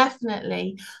 So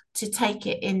definitely to take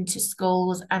it into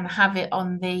schools and have it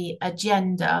on the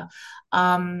agenda.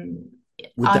 Would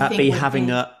that be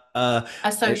having a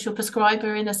social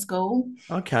prescriber in a school?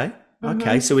 Okay.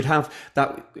 Okay, so we'd have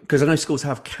that, because I know schools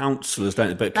have counsellors, don't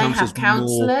they? But they have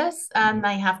counsellors and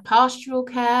they have pastoral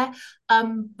care.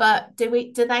 But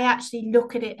do they actually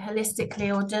look at it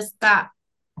holistically, or does that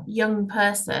young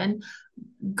person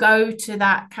go to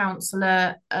that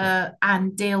counsellor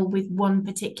and deal with one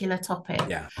particular topic.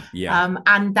 Yeah.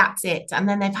 And that's it. And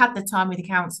then they've had the time with the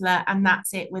counsellor and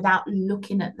that's it, without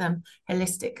looking at them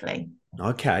holistically.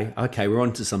 Okay, we're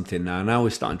on to something now. Now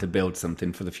we're starting to build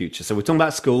something for the future. So we're talking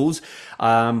about schools.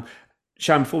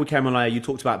 Sharon, before we came on air, you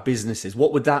talked about businesses.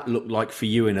 What would that look like for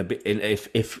you in a bit?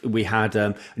 If we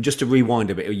had, just to rewind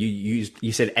a bit,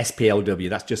 you said SPLW.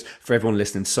 That's just for everyone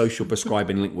listening, social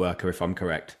prescribing link worker, if I'm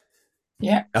correct.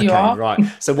 Yeah, you Okay, are. right.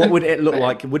 So what would it look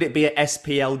like? Would it be a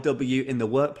SPLW in the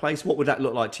workplace? What would that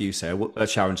look like to you, Sarah?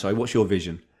 Sharon, sorry, what's your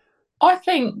vision?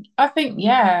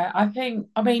 Yeah.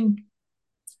 I mean,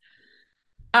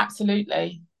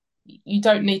 absolutely. You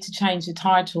don't need to change the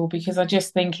title because I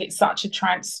just think it's such a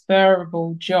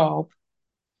transferable job,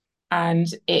 and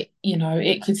it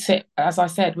could sit, as I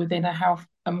said, within a health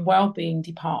and wellbeing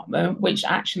department, which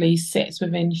actually sits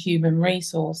within human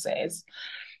resources.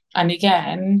 And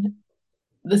again,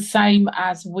 the same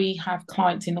as we have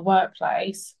clients in the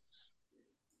workplace,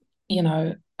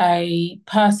 a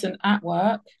person at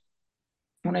work,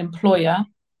 an employer,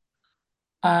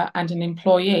 and an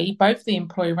employee, both the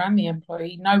employer and the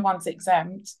employee, no one's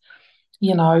exempt,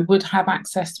 would have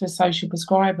access to a social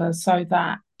prescriber, so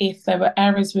that if there were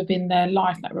areas within their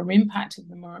life that were impacting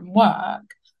them or in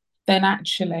work, then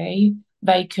actually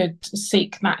they could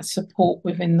seek that support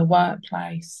within the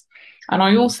workplace. And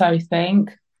I also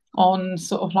think on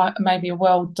sort of like maybe a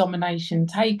world domination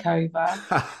takeover,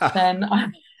 then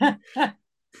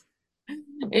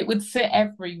it would sit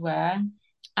everywhere.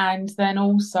 And then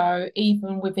also,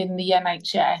 even within the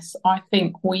NHS, I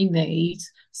think we need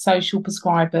social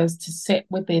prescribers to sit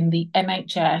within the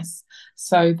NHS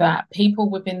so that people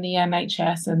within the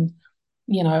NHS and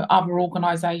other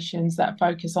organisations that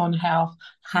focus on health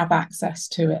have access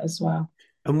to it as well.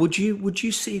 And would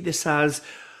you see this as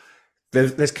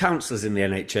there's counsellors in the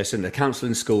NHS and the counsellors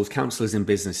in schools, counsellors in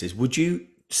businesses? Would you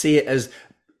see it as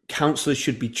counsellors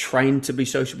should be trained to be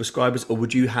social prescribers, or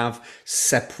would you have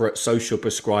separate social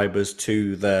prescribers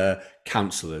to the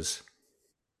counsellors?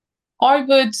 I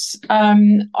would.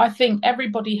 I think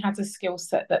everybody has a skill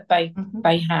set that they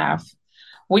have.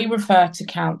 We refer to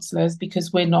counsellors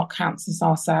because we're not counsellors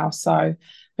ourselves. So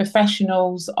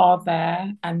professionals are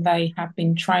there and they have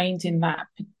been trained in that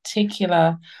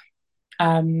particular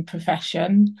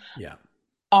profession. Yeah.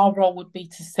 Our role would be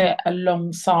to sit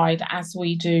alongside, as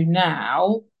we do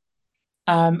now,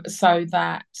 so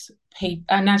that people,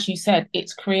 and as you said,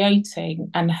 it's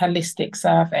creating an holistic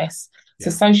service. So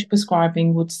Yeah. social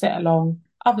prescribing would sit along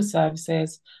other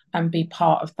services and be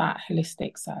part of that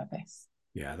holistic service.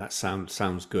 Yeah, that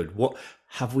sounds good. What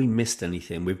have we missed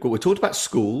anything? We talked about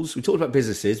schools, we talked about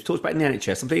businesses, we talked about in the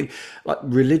NHS. I'm thinking like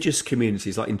religious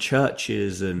communities, like in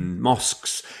churches and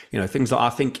mosques, things that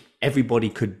I think everybody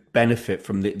could benefit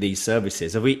from these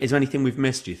services. Is there anything we've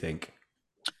missed, do you think?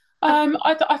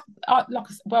 Like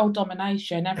world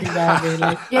domination everywhere,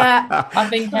 really. Yeah, I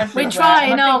think everywhere. We're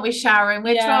trying, aren't we, Sharon?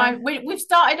 We're Yeah. trying. We've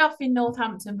started off in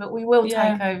Northampton, but we will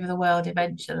Yeah. take over the world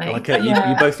eventually. Like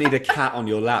you both need a cat on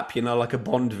your lap, like a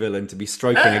Bond villain to be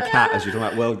stroking a cat as you're talking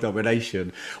about world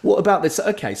domination. What about this?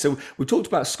 Okay, so we've talked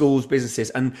about schools,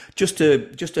 businesses, and just to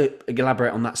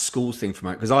elaborate on that schools thing for a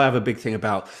moment, because I have a big thing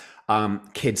about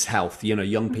kids' health,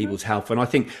 young people's health. And I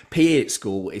think PE at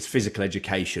school is physical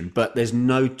education, but there's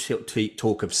no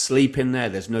talk of sleep in there.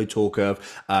 There's no talk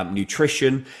of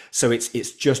nutrition. So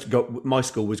it's just my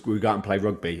school was we go out and play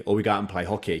rugby or we go out and play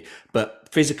hockey. But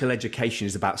physical education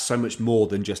is about so much more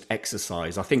than just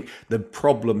exercise. I think the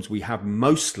problems we have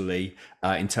mostly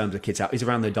in terms of kids' health is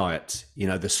around their diet.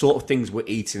 The sort of things we're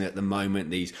eating at the moment,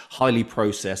 these highly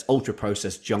processed, ultra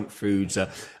processed junk foods,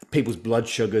 people's blood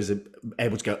sugars are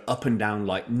able to go up and down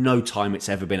like no time it's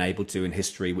ever been able to in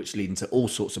history, which leading to all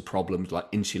sorts of problems like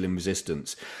insulin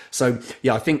resistance. So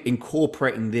yeah, I think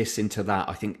incorporating this into that,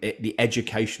 I think the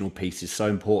educational piece is so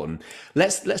important.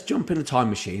 Let's jump in the time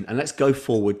machine and let's go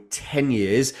forward 10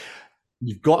 years.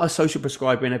 You've got a social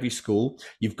prescriber in every school.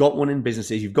 You've got one in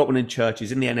businesses. You've got one in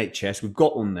churches, in the NHS. We've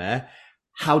got one there.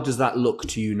 How does that look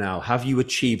to you now? Have you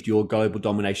achieved your global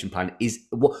domination plan?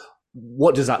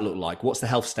 What does that look like? What's the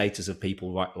health status of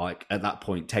people like at that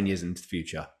point, 10 years into the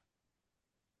future?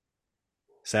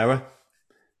 Sarah?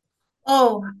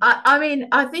 Oh, I mean,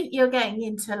 I think you're getting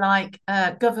into like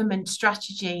government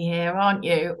strategy here, aren't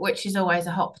you? Which is always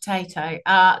a hot potato.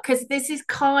 Because this is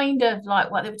kind of like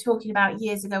what they were talking about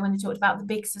years ago when they talked about the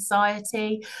big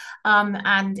society.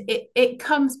 And it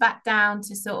comes back down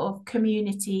to sort of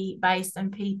community based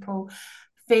and people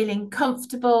feeling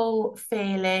comfortable,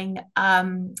 feeling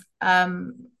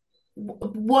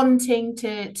wanting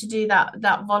to do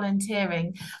that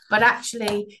volunteering, but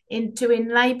actually to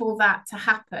enable that to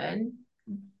happen,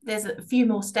 there's a few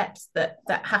more steps that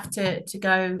have to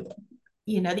go,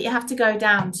 that you have to go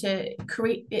down to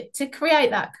create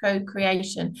that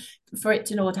co-creation for it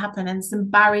to know what to happen, and some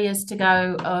barriers to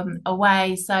go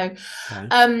away. So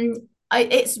okay.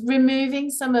 It's removing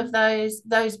some of those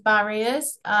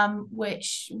barriers,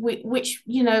 which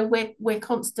we're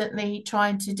constantly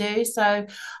trying to do. So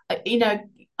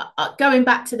going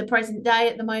back to the present day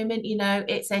at the moment,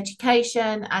 it's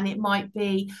education, and it might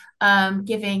be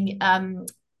giving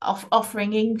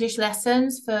offering English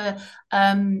lessons for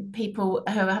people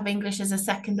who have English as a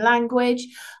second language,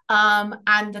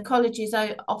 and the colleges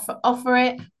offer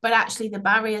it, but actually the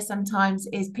barrier sometimes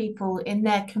is people in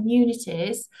their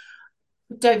communities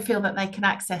don't feel that they can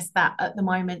access that at the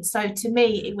moment. So to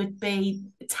me, it would be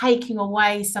taking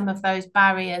away some of those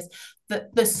barriers,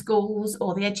 that the schools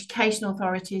or the education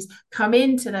authorities come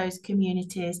into those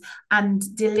communities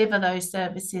and deliver those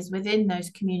services within those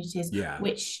communities,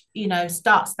 which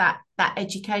starts that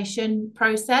education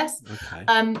process.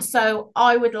 Okay. So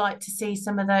I would like to see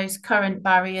some of those current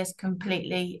barriers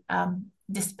completely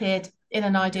disappeared in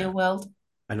an ideal world.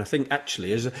 And I think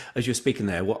actually, as you're speaking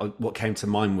there, what came to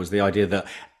mind was the idea that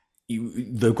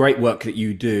the great work that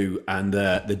you do and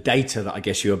the data that I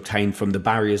guess you obtain from the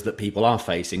barriers that people are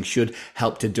facing should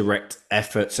help to direct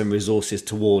efforts and resources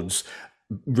towards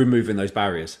removing those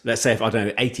barriers. Let's say if, I don't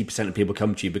know, 80% of people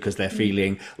come to you because they're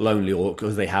feeling lonely or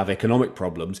because they have economic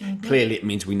problems, clearly it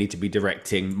means we need to be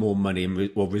directing more money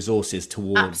and resources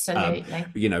towards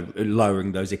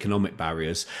lowering those economic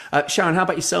barriers. Sharon, how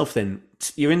about yourself then?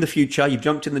 You're in the future, you've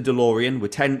jumped in the DeLorean, we're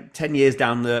 10 years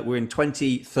down we're in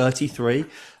 2033.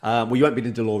 Well, you won't be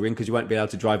in the DeLorean because you won't be able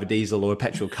to drive a diesel or a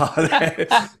petrol car there.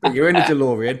 But you're in a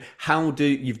DeLorean.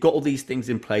 You've got all these things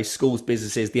in place, schools,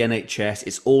 businesses, the NHS,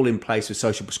 it's all in place with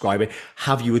social prescribing.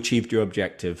 Have you achieved your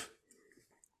objective?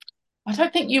 I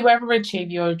don't think you ever achieve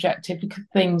your objective because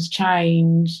things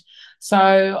change.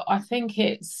 So I think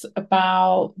it's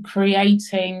about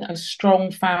creating a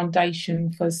strong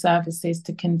foundation for services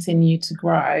to continue to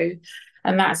grow.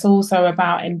 And that's also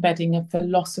about embedding a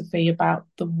philosophy about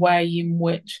the way in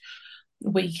which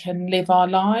we can live our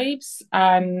lives.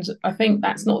 And I think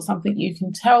that's not something you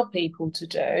can tell people to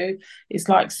do. It's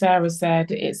like Sarah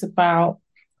said, it's about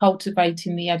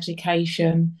cultivating the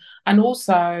education and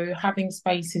also having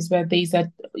spaces where these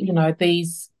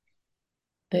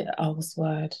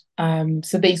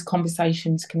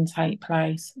conversations can take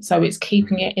place. So it's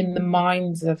keeping it in the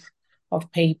minds of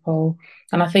people.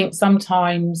 And I think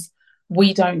sometimes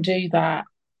we don't do that.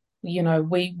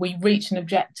 We reach an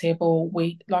objective, or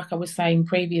like I was saying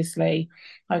previously,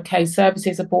 okay,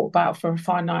 services are brought about for a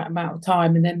finite amount of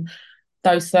time, and then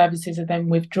those services are then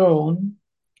withdrawn.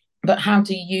 But how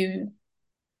do you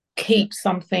keep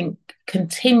something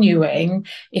continuing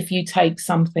if you take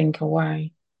something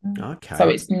away? Okay. So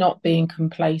it's not being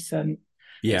complacent.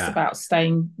 It's about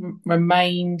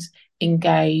remained,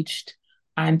 engaged,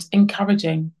 and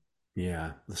encouraging.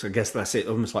 Yeah, so I guess that's it.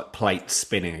 Almost like plates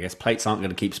spinning. I guess plates aren't going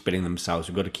to keep spinning themselves.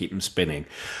 We've got to keep them spinning.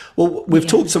 Well, we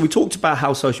talked about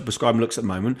how social prescribing looks at the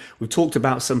moment. We've talked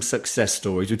about some success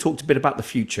stories. We talked a bit about the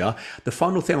future. The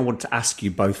final thing I want to ask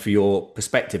you both for your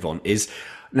perspective on is,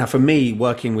 now for me,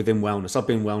 working within wellness, I've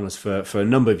been in wellness for a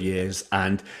number of years.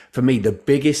 And for me, the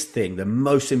biggest thing, the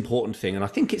most important thing, and I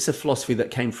think it's a philosophy that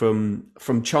came from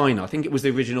China. I think it was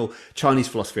the original Chinese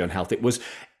philosophy on health. It was,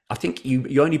 I think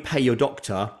you only pay your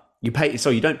doctor. You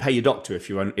don't pay your doctor if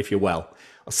you're well,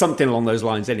 or something along those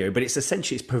lines anyway. But it's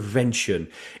essentially, it's prevention.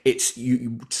 It's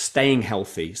you staying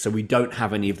healthy, so we don't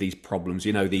have any of these problems.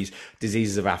 These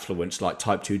diseases of affluence like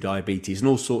type 2 diabetes and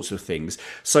all sorts of things.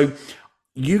 So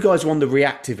you guys are on the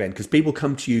reactive end because people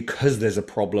come to you because there's a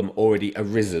problem already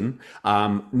arisen,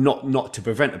 not to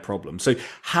prevent a problem. So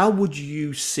how would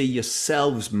you see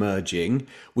yourselves merging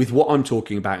with what I'm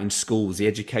talking about in schools, the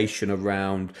education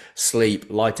around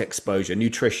sleep, light exposure,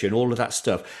 nutrition, all of that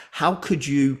stuff? How could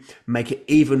you make it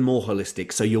even more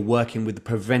holistic so you're working with the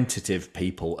preventative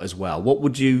people as well?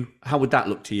 How would that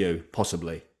look to you,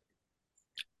 possibly?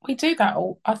 We do that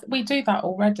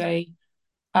already.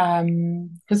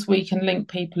 Because we can link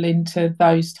people into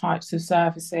those types of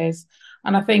services.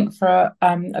 And I think for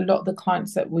a lot of the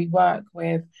clients that we work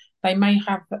with, they may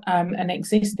have an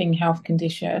existing health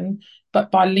condition,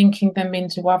 but by linking them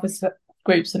into other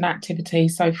groups and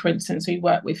activities. So, for instance, we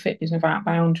work with Fitness Without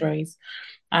Boundaries.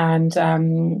 And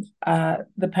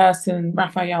the person,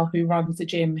 Raphael, who runs the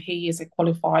gym, he is a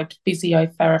qualified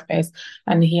physiotherapist,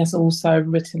 and he has also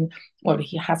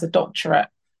he has a doctorate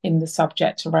in the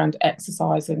subject around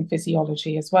exercise and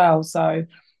physiology as well. So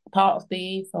part of the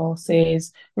ethos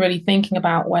is really thinking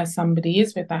about where somebody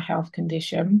is with their health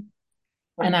condition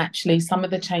and actually some of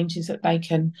the changes that they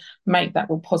can make that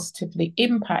will positively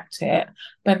impact it,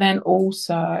 but then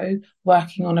also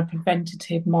working on a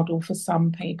preventative model for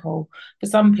some people. For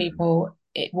some people,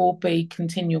 it will be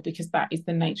continual because that is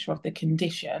the nature of the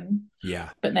condition. Yeah.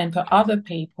 But then for other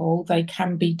people, they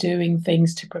can be doing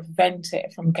things to prevent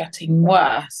it from getting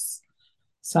worse.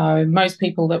 So most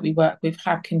people that we work with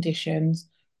have conditions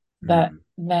that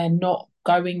they're not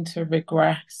going to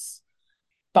regress,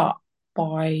 but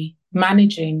by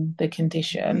managing the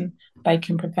condition, they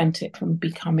can prevent it from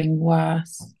becoming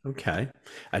worse. Okay.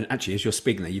 And actually, as you're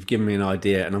speaking there, you've given me an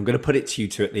idea, and I'm going to put it to you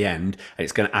two at the end. And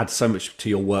it's going to add so much to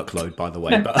your workload, by the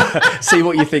way, but see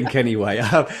what you think anyway.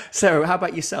 Sarah, how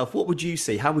about yourself? What would you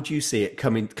see? How would you see it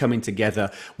coming together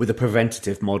with a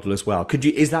preventative model as well?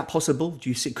 Is that possible?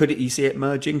 You see it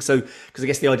merging? So, because I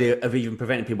guess the idea of even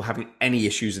preventing people having any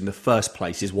issues in the first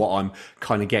place is what I'm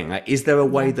kind of getting at. Is there a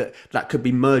way that could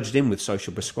be merged in with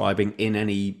social prescribing in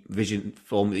any vision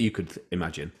form that you could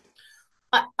imagine?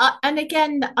 And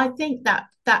again, I think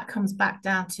that comes back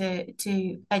down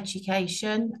to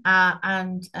education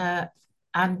and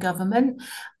government.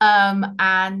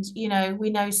 And we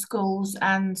know schools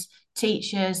and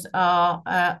teachers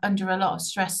are under a lot of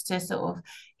stress to sort of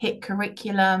hit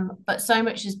curriculum, but so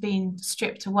much has been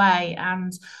stripped away,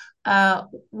 and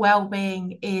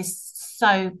well-being is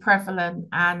so prevalent,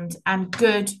 and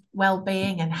good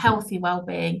well-being and healthy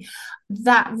well-being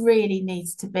that really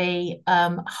needs to be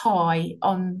high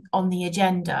on the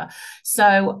agenda.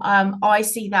 So I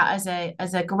see that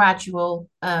as a gradual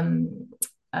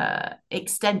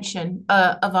extension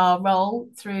of our role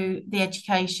through the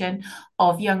education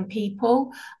of young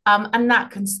people, and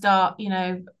that can start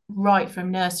right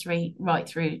from nursery right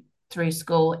through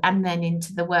school and then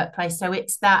into the workplace. So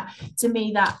it's that, to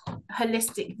me, that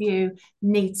holistic view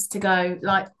needs to go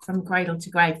like from cradle to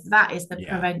grave. That is the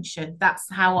prevention. That's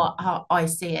how I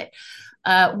see it.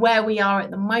 Where we are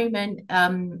at the moment,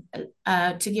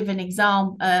 to give an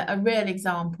example, a real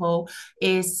example,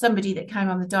 is somebody that came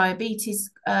on the diabetes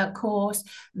course.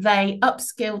 They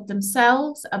upskilled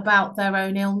themselves about their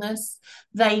own illness.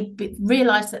 They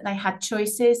realized that they had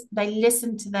choices. They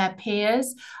listened to their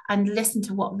peers and listened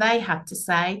to what they had to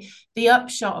say. The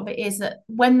upshot of it is that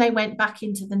when they went back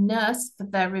into the nurse for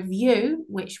their review,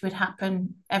 which would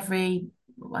happen every,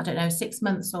 I don't know, 6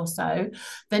 months or so,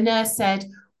 the nurse said,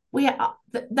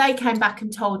 they came back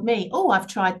and told me, oh, I've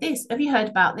tried this. Have you heard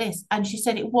about this? And she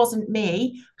said it wasn't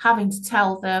me having to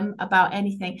tell them about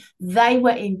anything. They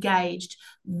were engaged.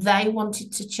 They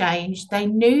wanted to change. They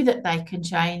knew that they can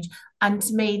change. And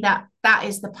to me, that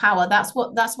is the power. That's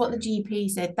what the GP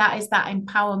said. That is that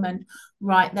empowerment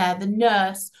right there. The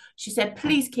nurse, she said,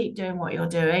 please keep doing what you're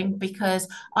doing, because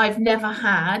I've never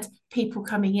had people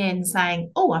coming in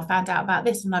saying, oh, I found out about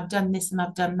this and I've done this and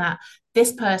I've done that.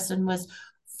 This person was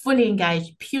fully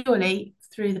engaged purely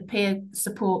through the peer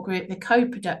support group, the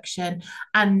co-production,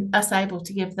 and us able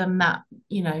to give them that,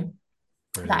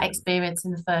 that experience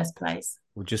in the first place.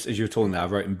 Well, just as you were talking there, I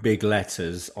wrote in big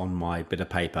letters on my bit of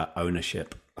paper,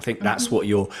 ownership. I think that's what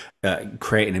you're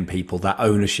creating in people, that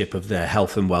ownership of their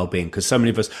health and well-being, because so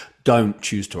many of us don't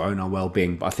choose to own our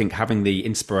well-being. But I think having the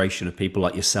inspiration of people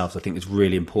like yourselves, I think is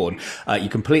really important. You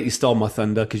completely stole my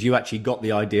thunder, because you actually got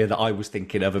the idea that I was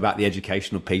thinking of about the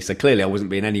educational piece. So clearly I wasn't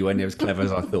being anywhere near as clever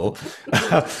as I thought.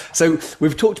 So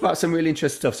we've talked about some really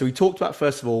interesting stuff. So we talked about,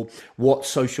 first of all, what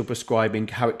social prescribing,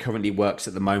 how it currently works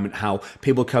at the moment, how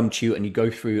people come to you and you go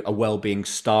through a well-being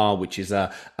star, which is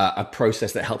a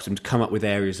process that helps them to come up with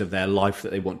areas of their life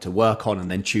that they want to work on and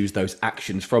then choose those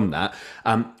actions from that.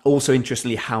 Also,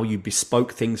 interestingly, how you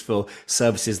bespoke things for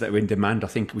services that are in demand, I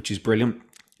think, which is brilliant.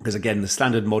 Because again, the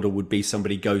standard model would be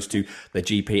somebody goes to their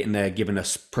GP and they're given a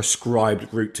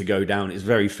prescribed route to go down. It's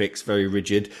very fixed, very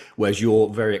rigid, whereas you're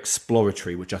very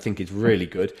exploratory, which I think is really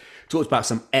good. Talks about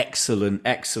some excellent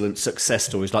success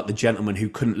stories, like the gentleman who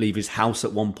couldn't leave his house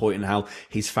at one point and how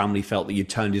his family felt that you'd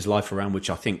turned his life around, which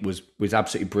I think was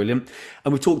absolutely brilliant.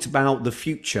 And we've talked about the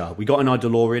future. We got an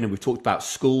DeLorean, and we've talked about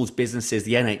schools, businesses,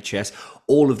 the NHS,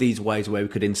 all of these ways where we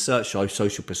could insert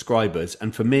social prescribers.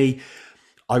 And for me,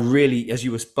 I really, as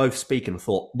you were both speaking, I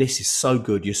thought, this is so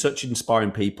good. You're such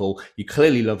inspiring people. You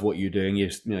clearly love what you're doing.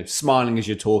 You're smiling as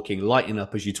you're talking, lighting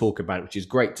up as you talk about it, which is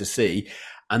great to see.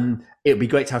 And it would be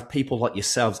great to have people like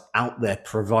yourselves out there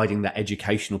providing that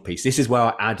educational piece. This is where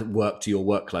I add work to your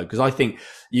workload, because I think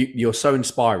you're so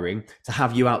inspiring to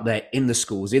have you out there in the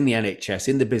schools, in the NHS,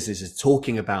 in the businesses,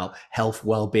 talking about health,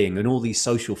 well-being, and all these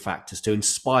social factors to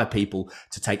inspire people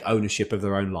to take ownership of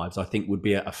their own lives. I think would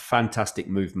be a fantastic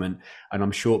movement, and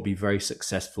I'm sure it'll be very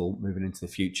successful moving into the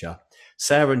future.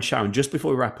 Sarah and Sharon, just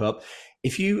before we wrap up,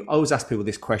 I always ask people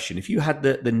this question: if you had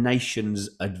the nation's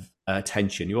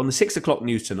attention, you're on the 6 o'clock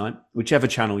news tonight, whichever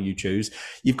channel you choose,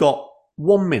 you've got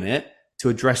 1 minute to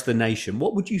address the nation.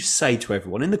 What would you say to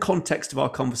everyone in the context of our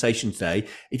conversation today?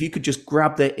 If you could just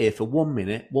grab their ear for 1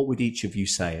 minute, what would each of you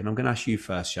say? And I'm going to ask you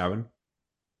first, Sharon.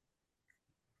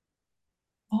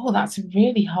 Oh, that's a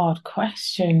really hard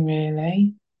question,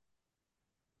 really.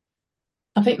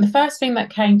 I think the first thing that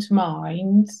came to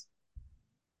mind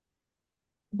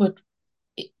would,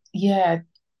 yeah,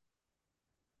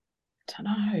 I don't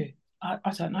know.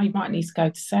 I don't know. You might need to go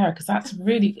to Sarah because that's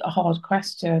really a hard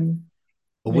question,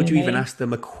 Or would you even really. ask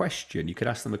them a question? You could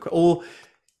ask them or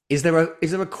is there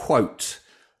a quote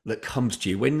that comes to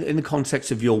you when in the context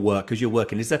of your work as you're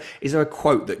working? Is there a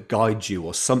quote that guides you,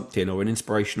 or something, or an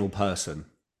inspirational person?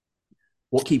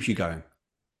 What keeps you going?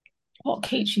 What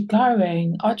keeps you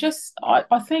going? I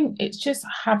think it's just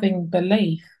having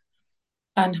belief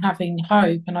and having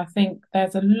hope. And I think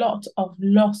there's a lot of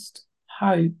lost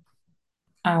hope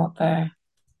out there.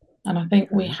 And I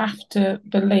think we Okay. have to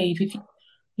believe,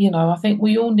 I think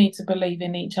we all need to believe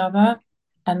in each other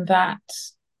and that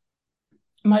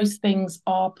most things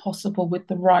are possible with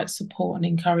the right support and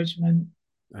encouragement.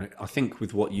 I think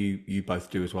with what you both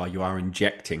do as well, you are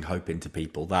injecting hope into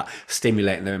people, that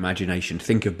stimulating their imagination,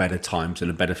 think of better times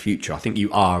and a better future. I think you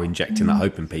are injecting that Mm.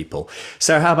 hope in people.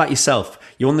 So how about yourself?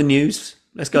 You're on the news.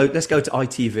 Let's go to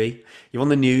ITV. You're on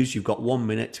the news, you've got 1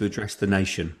 minute to address the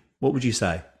nation. What would you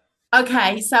say?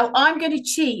 Okay, so I'm going to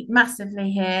cheat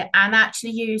massively here and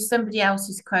actually use somebody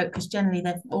else's quote because generally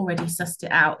they've already sussed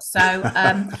it out. So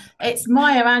it's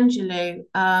Maya Angelou,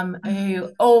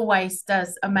 who always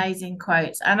does amazing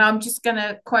quotes. And I'm just going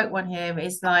to quote one here.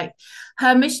 It's like,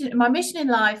 my mission in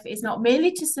life is not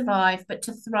merely to survive, but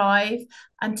to thrive,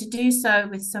 and to do so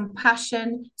with some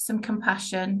passion, some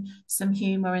compassion, some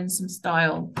humor, and some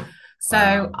style. So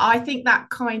Wow. I think that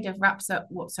kind of wraps up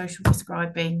what social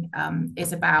prescribing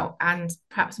is about. And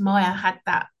perhaps Maya had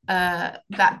that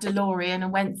DeLorean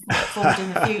and went forward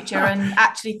in the future and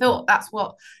actually thought that's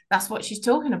what she's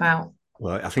talking about.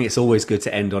 Well, I think it's always good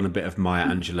to end on a bit of Maya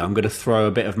Angelou. I'm going to throw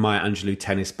a bit of Maya Angelou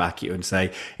tennis back at you and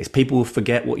say, it's people will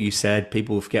forget what you said,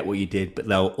 people will forget what you did, but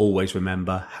they'll always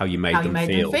remember how you How made you them made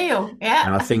them feel. feel.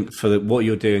 And I Yeah. think what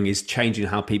you're doing is changing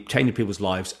people's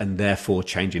lives and therefore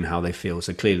changing how they feel.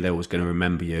 So clearly they're always going to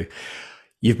remember you.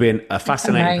 You've been a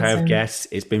fascinating pair of Amazing. guests.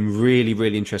 It's been really,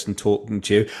 really interesting talking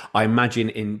to you. I imagine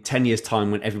in 10 years'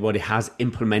 time, when everybody has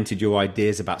implemented your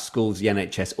ideas about schools, the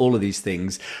NHS, all of these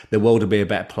things, the world will be a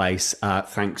better place,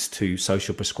 thanks to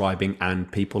social prescribing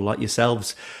and people like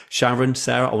yourselves. Sharon,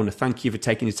 Sarah, I want to thank you for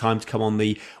taking the time to come on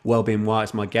the Wellbeing Wire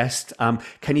as my guest.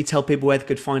 Can you tell people where they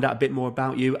could find out a bit more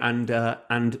about you and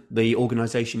the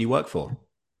organisation you work for?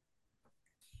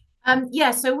 Yeah,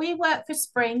 so we work for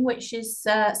Spring, which is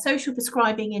social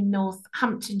prescribing in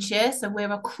Northamptonshire. So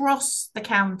we're across the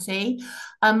county.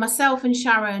 Myself and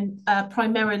Sharon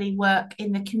primarily work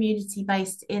in the community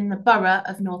based in the borough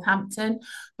of Northampton,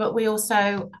 but we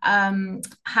also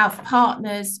have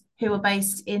partners who are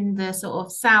based in the sort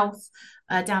of south.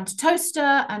 Down to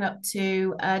Toaster and up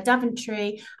to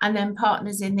Daventry, and then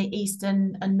partners in the east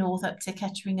and north up to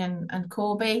Kettering and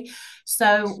Corby.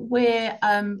 So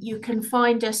you can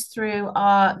find us through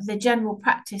the General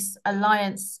Practice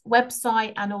Alliance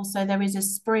website, and also there is a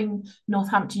Spring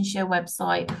Northamptonshire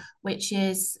website, which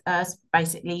is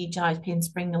basically you type in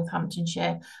Spring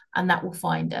Northamptonshire, and that will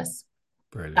find us.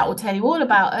 That will Brilliant. tell you all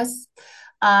about us,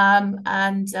 and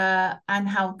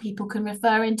how people can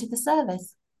refer into the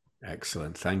service.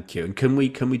 Excellent, thank you. And can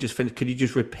we just finish? Could you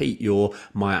just repeat your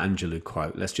Maya Angelou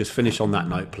quote? Let's just finish on that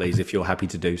note, please, if you're happy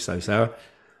to do so, Sarah.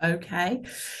 Okay.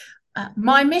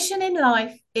 My mission in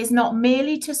life is not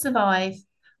merely to survive,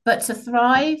 but to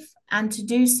thrive, and to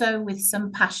do so with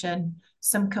some passion,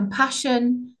 some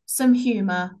compassion, some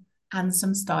humour, and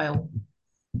some style.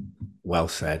 Well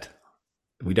said.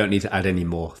 We don't need to add any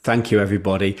more. Thank you,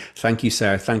 everybody. Thank you,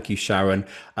 Sarah. Thank you, Sharon.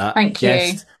 Thank you.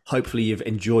 Guests, hopefully you've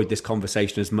enjoyed this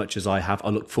conversation as much as I have. I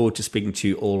look forward to speaking to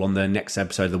you all on the next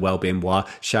episode of the Wellbeing Wire.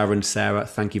 Sharon, Sarah,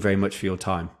 thank you very much for your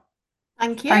time.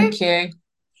 Thank you. Thank you.